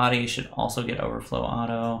 And body should also get overflow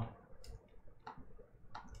auto.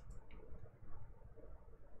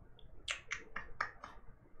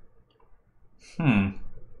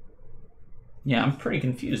 Yeah, I'm pretty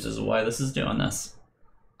confused as to why this is doing this.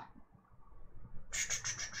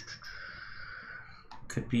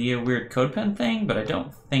 Could be a weird CodePen thing, but I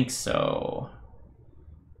don't think so.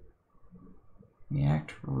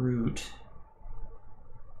 React root.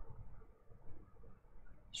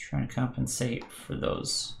 Just trying to compensate for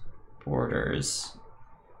those borders.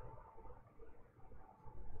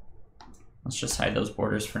 Let's just hide those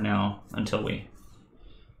borders for now until we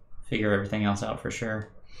figure everything else out for sure.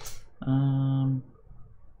 Okay,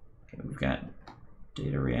 we've got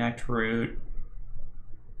data React root.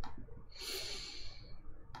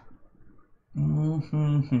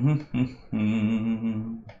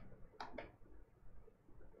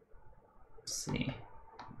 Let's see.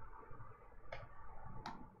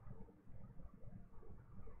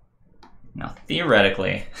 Now,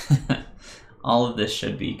 theoretically, all of this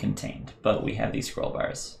should be contained, but we have these scroll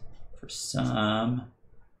bars for some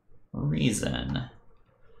reason.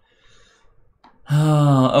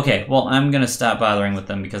 Oh, okay, well, I'm gonna stop bothering with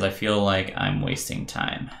them because I feel like I'm wasting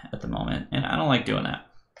time at the moment, and I don't like doing that.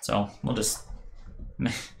 So we'll just,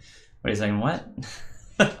 wait a second, what?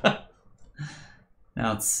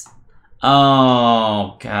 Now it's,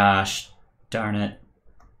 oh gosh, darn it.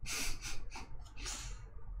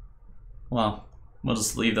 Well, we'll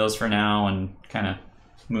just leave those for now and kind of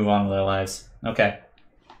move on with our lives. Okay.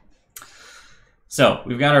 So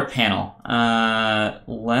we've got our panel.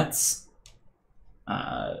 Let's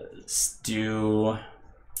do, I'm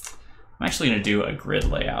actually going to do a grid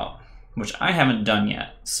layout, which I haven't done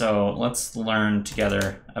yet. So let's learn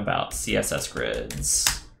together about CSS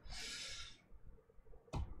grids.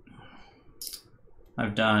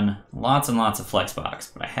 I've done lots and lots of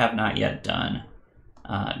Flexbox, but I have not yet done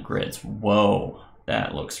grids. Whoa,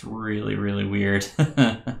 that looks really, really weird.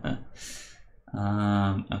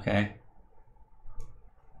 Okay.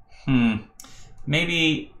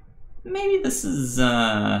 Maybe this is,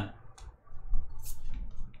 oh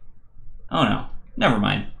no, never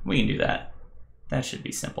mind. We can do that. That should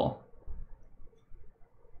be simple.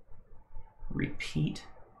 Repeat.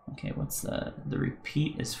 Okay, what's the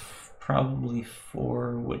repeat is probably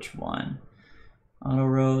for which one? Auto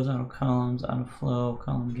rows, auto columns, auto flow,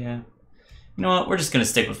 column gap. You know what? We're just gonna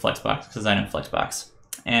stick with Flexbox because I know Flexbox.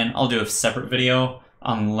 And I'll do a separate video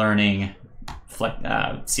on learning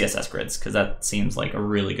CSS grids because that seems like a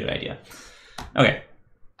really good idea. Okay,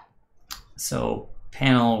 so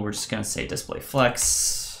panel, we're just gonna say display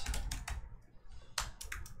flex.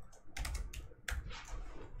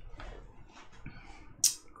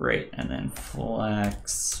 Great, and then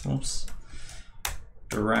flex, whoops,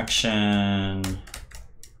 direction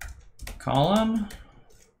column.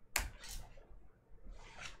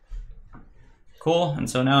 Cool, and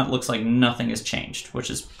so now it looks like nothing has changed, which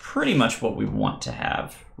is pretty much what we want to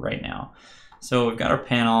have right now. So we've got our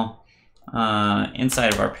panel.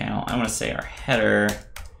 Inside of our panel, I want to say our header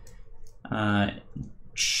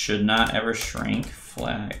should not ever shrink.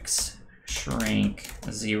 Flex shrink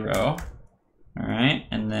 0. All right,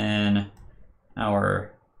 and then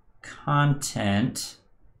our content,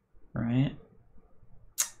 right?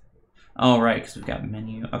 Oh, right, because we've got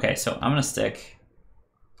menu. Okay, so I'm gonna stick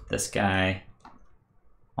this guy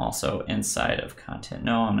also inside of content.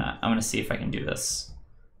 No, I'm not. I'm gonna see if I can do this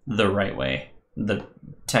the right way, the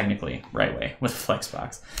technically right way with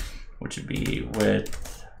Flexbox, which would be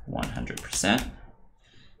width 100%.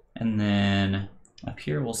 And then up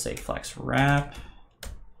here we'll say flex wrap.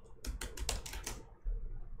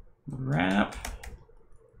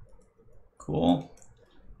 Cool.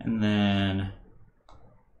 And then,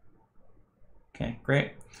 okay,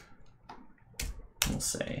 great. We'll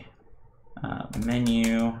say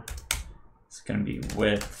menu, it's gonna be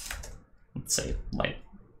width, let's say like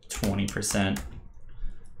 20%.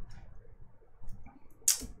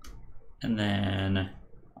 And then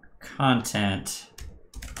content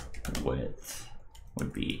width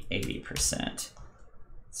would be 80%. Let's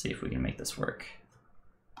see if we can make this work.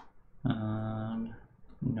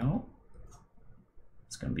 No,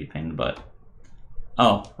 it's gonna be a pain in the butt.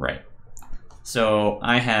 Oh, right. So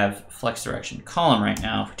I have flex direction column right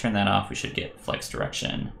now. If we turn that off, we should get flex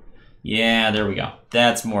direction. Yeah, there we go.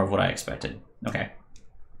 That's more of what I expected. Okay.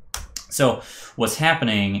 So what's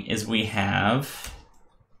happening is we have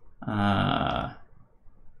our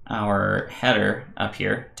header up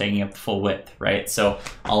here taking up the full width, right? So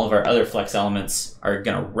all of our other flex elements are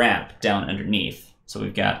gonna wrap down underneath. So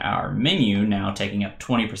we've got our menu now taking up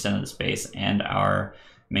 20% of the space and our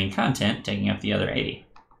main content taking up the other 80.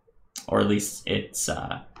 Or at least it's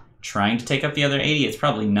trying to take up the other 80. It's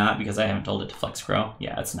probably not because I haven't told it to flex grow.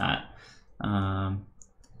 Yeah, it's not.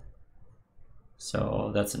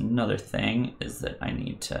 So that's another thing, is that I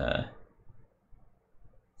need to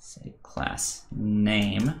say class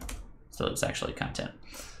name. So it's actually content.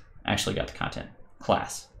 Actually got the content.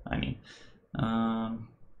 Class, I mean.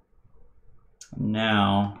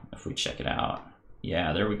 Now, if we check it out,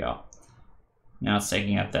 yeah, there we go. Now it's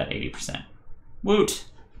taking up that 80%. Woot!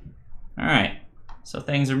 All right, so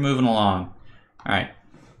things are moving along. All right,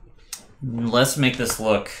 let's make this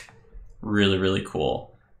look really, really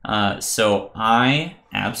cool. So I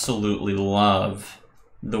absolutely love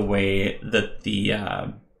the way that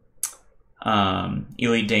the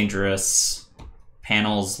Elite Dangerous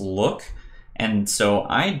panels look. And so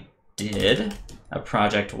I did a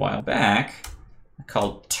project a while back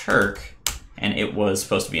called Turk, and it was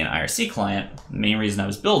supposed to be an IRC client. The main reason I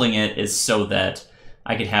was building it is so that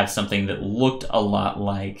I could have something that looked a lot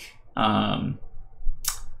like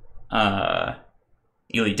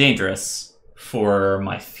Elite Dangerous for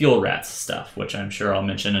my fuel rats stuff, which I'm sure I'll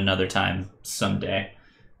mention another time someday.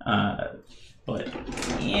 But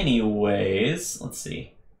anyways, let's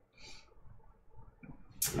see.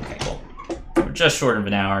 Okay, cool. We're just short of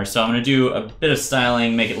an hour, so I'm gonna do a bit of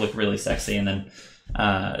styling, make it look really sexy, and then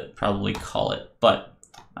probably call it. But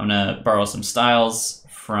I'm gonna borrow some styles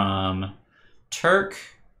from Turk.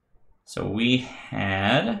 So we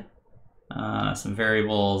had some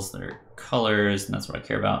variables that are colors, and that's what I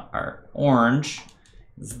care about. Our orange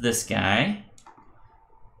is this guy.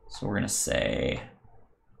 So we're gonna say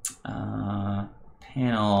panel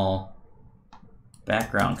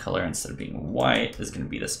background color, instead of being white, is gonna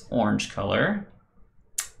be this orange color.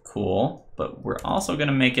 Cool, but we're also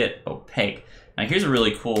gonna make it opaque. Now here's a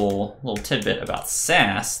really cool little tidbit about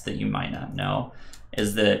Sass that you might not know,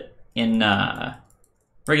 is that in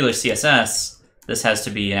regular CSS, this has to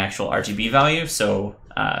be an actual RGB value, so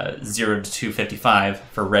 0 to 255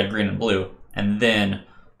 for red, green, and blue. And then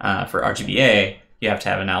for RGBA, you have to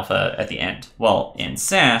have an alpha at the end. Well, in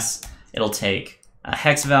Sass, it'll take a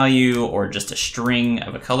hex value or just a string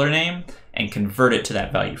of a color name and convert it to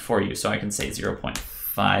that value for you. So I can say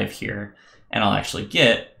 0.5 here, and I'll actually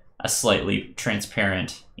get a slightly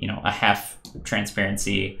transparent, a half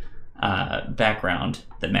transparency background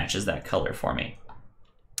that matches that color for me.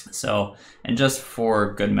 So, and just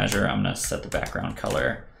for good measure, I'm gonna set the background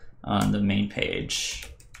color on the main page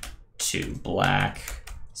to black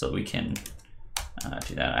so that we can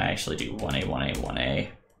do that. I actually do 1A, 1A, 1A,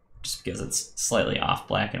 just because it's slightly off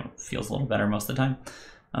black and it feels a little better most of the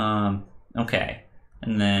time. Okay,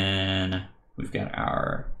 and then we've got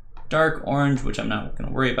our dark orange, which I'm not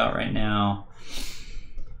gonna worry about right now.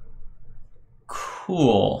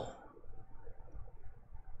 Cool.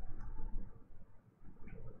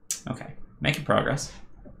 Okay, making progress.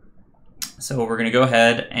 So we're gonna go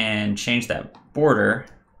ahead and change that border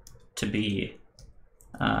to be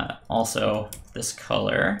also this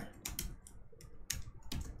color,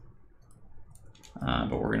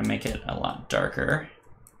 but we're gonna make it a lot darker,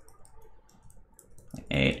 like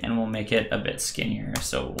 8, and we'll make it a bit skinnier.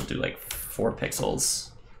 So we'll do like 4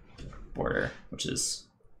 pixels border, which is,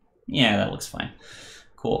 yeah, that looks fine.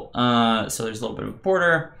 Cool. So there's a little bit of a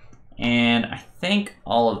border, and I think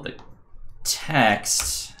all of the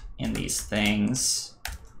text in these things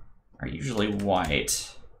are usually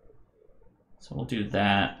white. So we'll do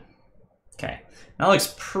that. Okay, that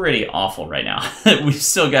looks pretty awful right now. We've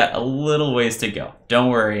still got a little ways to go. Don't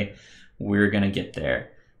worry, we're gonna get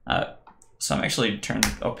there. So I'm actually turning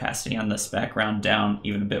the opacity on this background down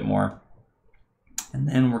even a bit more. And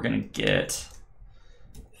then we're gonna get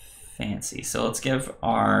fancy. So let's give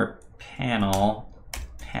our panel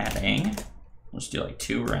padding. Let's do like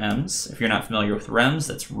 2 rems. If you're not familiar with rems,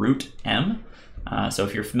 that's root M. So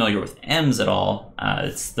if you're familiar with M's at all,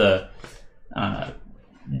 it's the,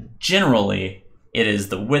 generally, it is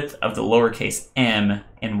the width of the lowercase m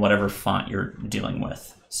in whatever font you're dealing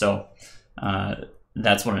with. So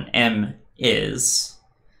that's what an M is.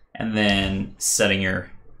 And then setting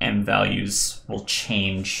your M values will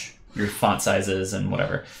change your font sizes and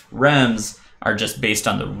whatever. Rems are just based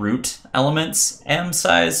on the root elements M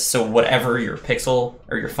size. So whatever your pixel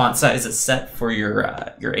or your font size is set for your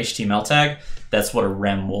HTML tag, that's what a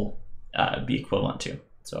rem will be equivalent to.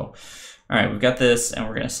 So, all right, we've got this, and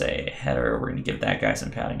we're gonna say header. We're gonna give that guy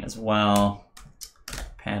some padding as well.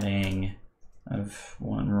 Padding of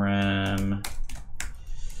 1 rem,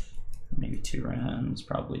 maybe 2 rems,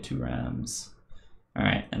 probably 2 rems. All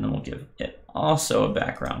right, and then we'll give it also a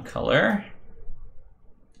background color.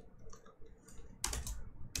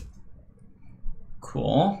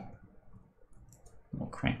 Cool. We'll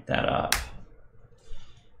crank that up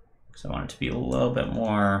because I want it to be a little bit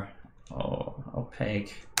more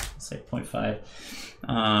opaque. Let's say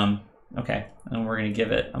 0.5. Okay, and we're going to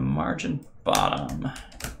give it a margin bottom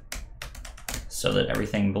so that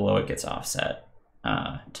everything below it gets offset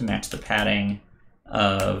to match the padding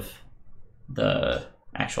of the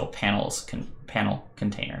actual panel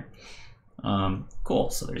container. Cool,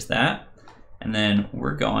 so there's that. And then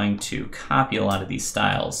we're going to copy a lot of these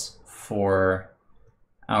styles for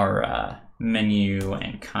our menu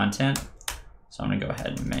and content. So I'm gonna go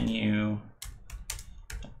ahead and menu,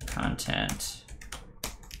 content.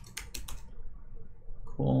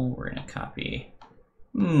 Cool, we're gonna copy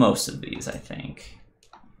most of these, I think.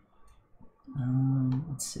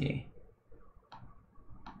 Let's see.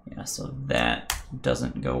 Yeah, so that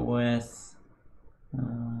doesn't go with,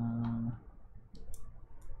 and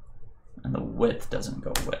the width doesn't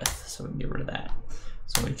go with, so we can get rid of that.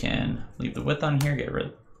 So we can leave the width on here, get rid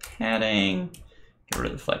of the padding, get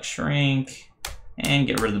rid of the flex shrink, and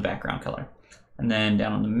get rid of the background color. And then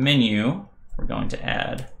down on the menu, we're going to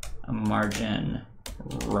add a margin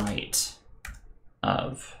right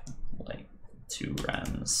of like 2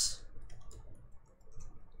 rems.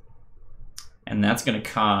 And that's going to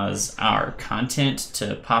cause our content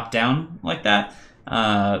to pop down like that.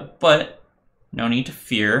 But no need to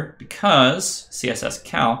fear, because CSS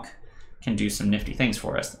Calc can do some nifty things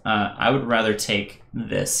for us. I would rather take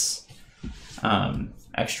this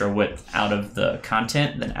extra width out of the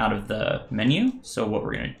content than out of the menu. So what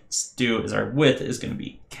we're going to do is our width is going to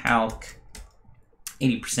be calc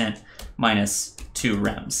 80% minus 2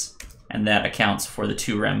 rems. And that accounts for the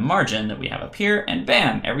 2 rem margin that we have up here. And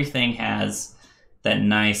bam, everything has that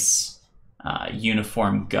nice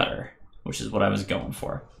uniform gutter, which is what I was going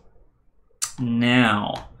for.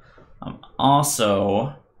 Now, I'm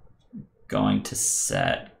also going to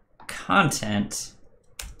set content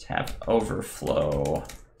to have overflow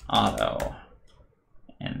auto,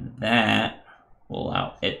 and that will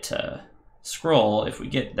allow it to scroll if we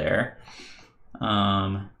get there.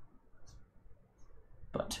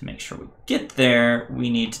 But to make sure we get there, we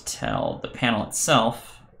need to tell the panel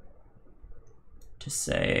itself to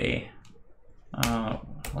say,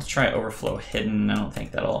 let's try overflow hidden. I don't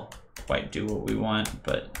think that'll quite do what we want,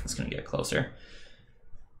 but it's gonna get closer.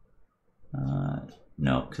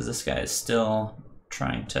 No, because this guy is still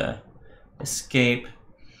trying to escape.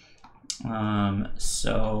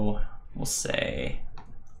 So we'll say,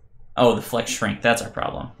 oh, the flex shrink, that's our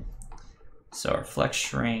problem. So our flex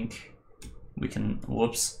shrink, we can,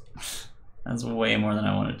 whoops, that's way more than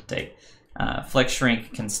I wanted to take. Flex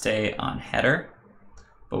shrink can stay on header,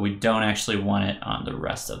 but we don't actually want it on the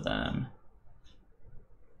rest of them.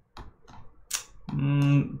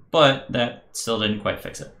 But that still didn't quite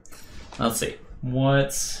fix it. Let's see,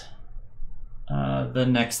 what's the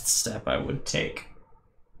next step I would take?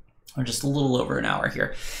 We're just a little over an hour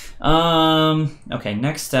here. Okay,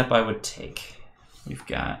 next step I would take. We've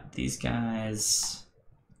got these guys.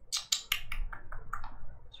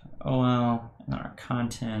 OL, and then our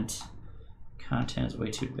content. Content is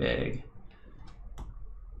way too big.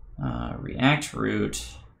 React root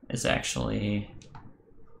is actually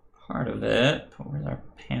part of it. But where's our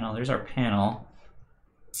panel? There's our panel.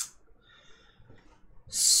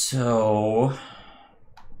 So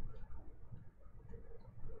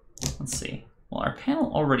let's see. Well, our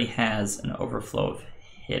panel already has an overflow of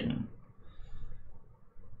hidden.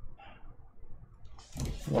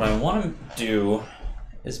 What I want to do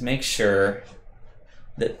is make sure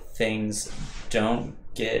that things don't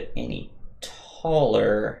get any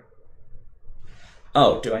taller.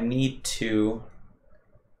 Oh, do I need to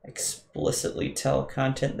explicitly tell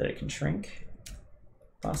content that it can shrink?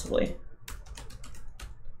 Possibly.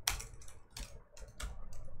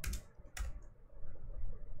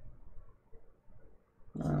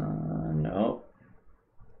 No.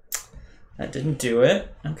 That didn't do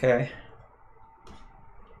it. Okay.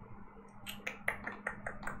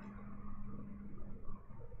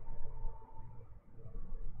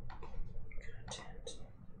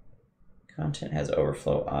 Content has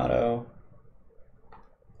overflow auto.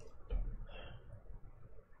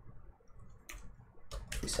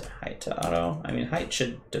 We set height to auto. I mean, height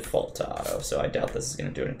should default to auto, so I doubt this is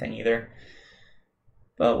going to do anything either.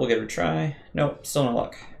 But we'll give it a try. Nope, still no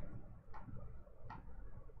luck.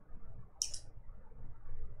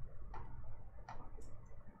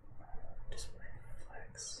 Display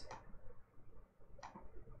flex.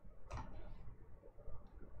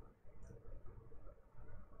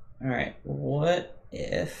 All right, what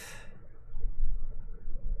if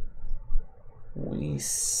we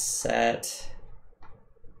set,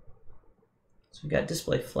 so we got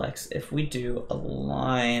display flex. If we do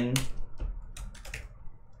align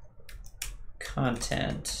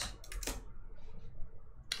content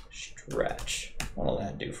stretch, what'll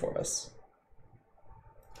that do for us?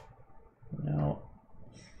 No.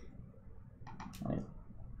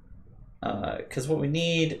 Because what we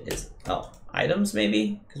need is, oh, items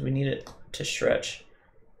maybe? Because we need it to stretch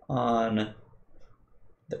on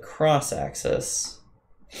the cross axis.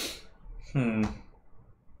 I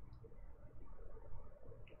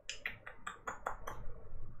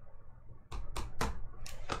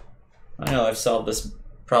know I've solved this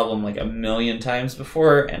problem like a million times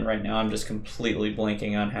before, and right now I'm just completely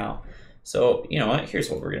blanking on how. So, you know what, here's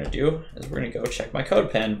what we're gonna do, is we're gonna go check my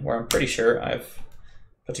code pen, where I'm pretty sure I've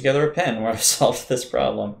put together a pen where I've solved this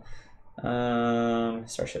problem.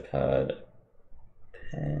 Starship HUD,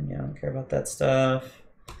 pen, yeah, I don't care about that stuff.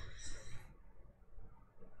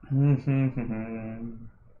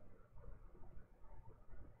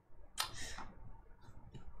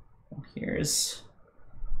 Well, here's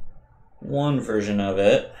one version of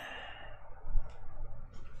it.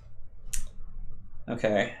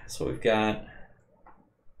 Okay, so we've got,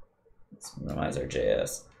 let's minimize our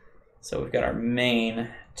JS. So we've got our main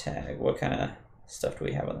tag. What kind of stuff do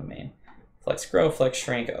we have on the main? Flex grow, flex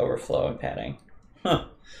shrink, overflow, and padding. Huh.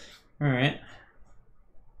 All right.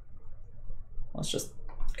 Let's just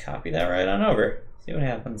copy that right on over. See what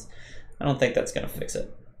happens. I don't think that's going to fix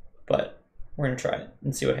it, but we're going to try it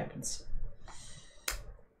and see what happens.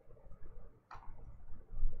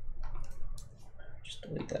 Just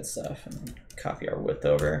delete that stuff and then copy our width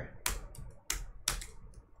over.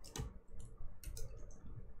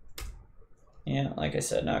 Yeah, like I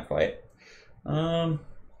said, not quite.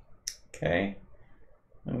 Okay.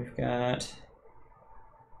 Then we've got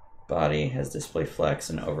body has display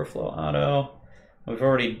flex and overflow auto. We've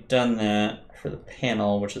already done that for the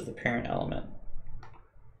panel, which is the parent element.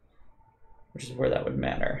 which is where that would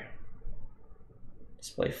matter.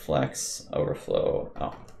 Display flex, overflow.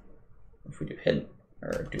 Oh, if we do hidden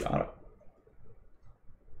or do auto.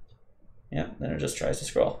 Yeah, then it just tries to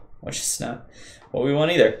scroll, which is not what we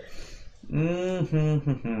want either.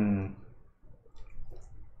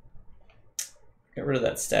 Get rid of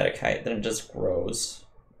that static height, then it just grows.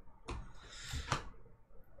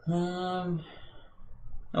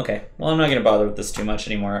 Okay, well, I'm not going to bother with this too much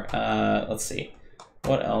anymore. Let's see.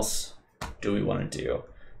 What else do we want to do?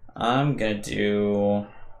 I'm going to do...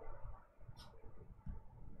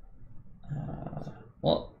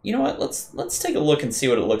 well, you know what? Let's take a look and see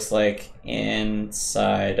what it looks like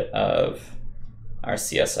inside of our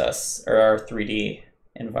CSS, or our 3D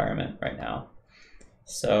environment right now.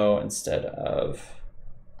 So instead of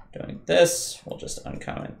doing this, we'll just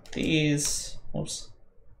uncomment these. Whoops.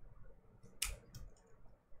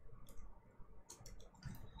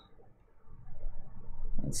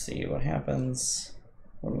 Let's see what happens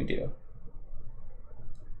when we do.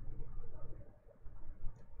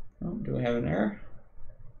 Oh, do we have an error?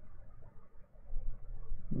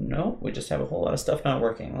 No, we just have a whole lot of stuff not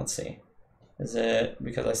working. Let's see. Is it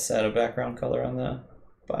because I set a background color on the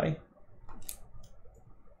body?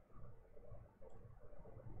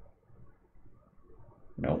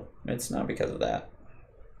 Nope, it's not because of that.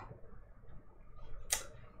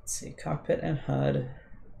 Let's see, cockpit and HUD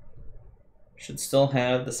should still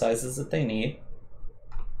have the sizes that they need.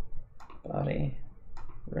 Body,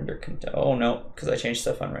 render container. Oh no, because I changed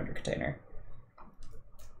stuff on render container.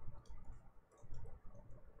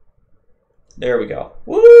 There we go.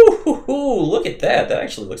 Woo! Look at that. That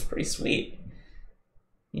actually looks pretty sweet.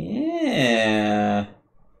 Yeah.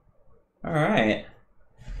 All right.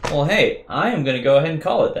 Well, hey, I am going to go ahead and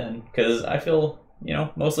call it then, because I feel, you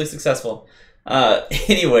know, mostly successful.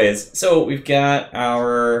 Anyways, so we've got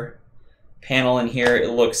our panel in here.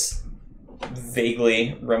 It looks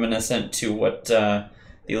vaguely reminiscent to what the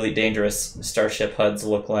Elite Dangerous Starship HUDs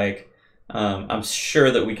look like. I'm sure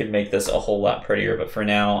that we could make this a whole lot prettier, but for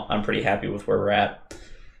now, I'm pretty happy with where we're at.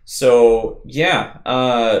 So yeah,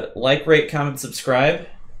 like, rate, comment, subscribe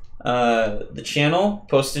the channel.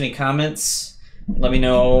 Post any comments. Let me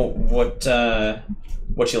know what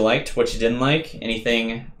you liked, what you didn't like,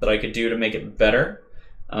 anything that I could do to make it better.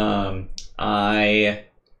 I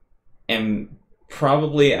am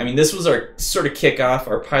probably, I mean, this was our sort of kickoff,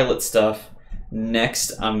 our pilot stuff.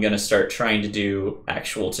 Next, I'm going to start trying to do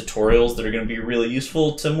actual tutorials that are going to be really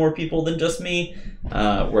useful to more people than just me,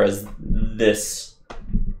 whereas this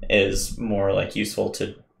is more like useful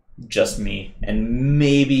to just me and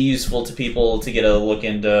maybe useful to people to get a look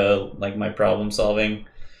into like my problem solving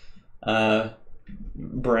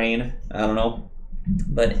brain. I don't know.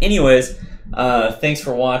 But anyways, thanks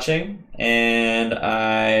for watching, and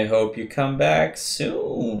I hope you come back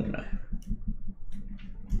soon.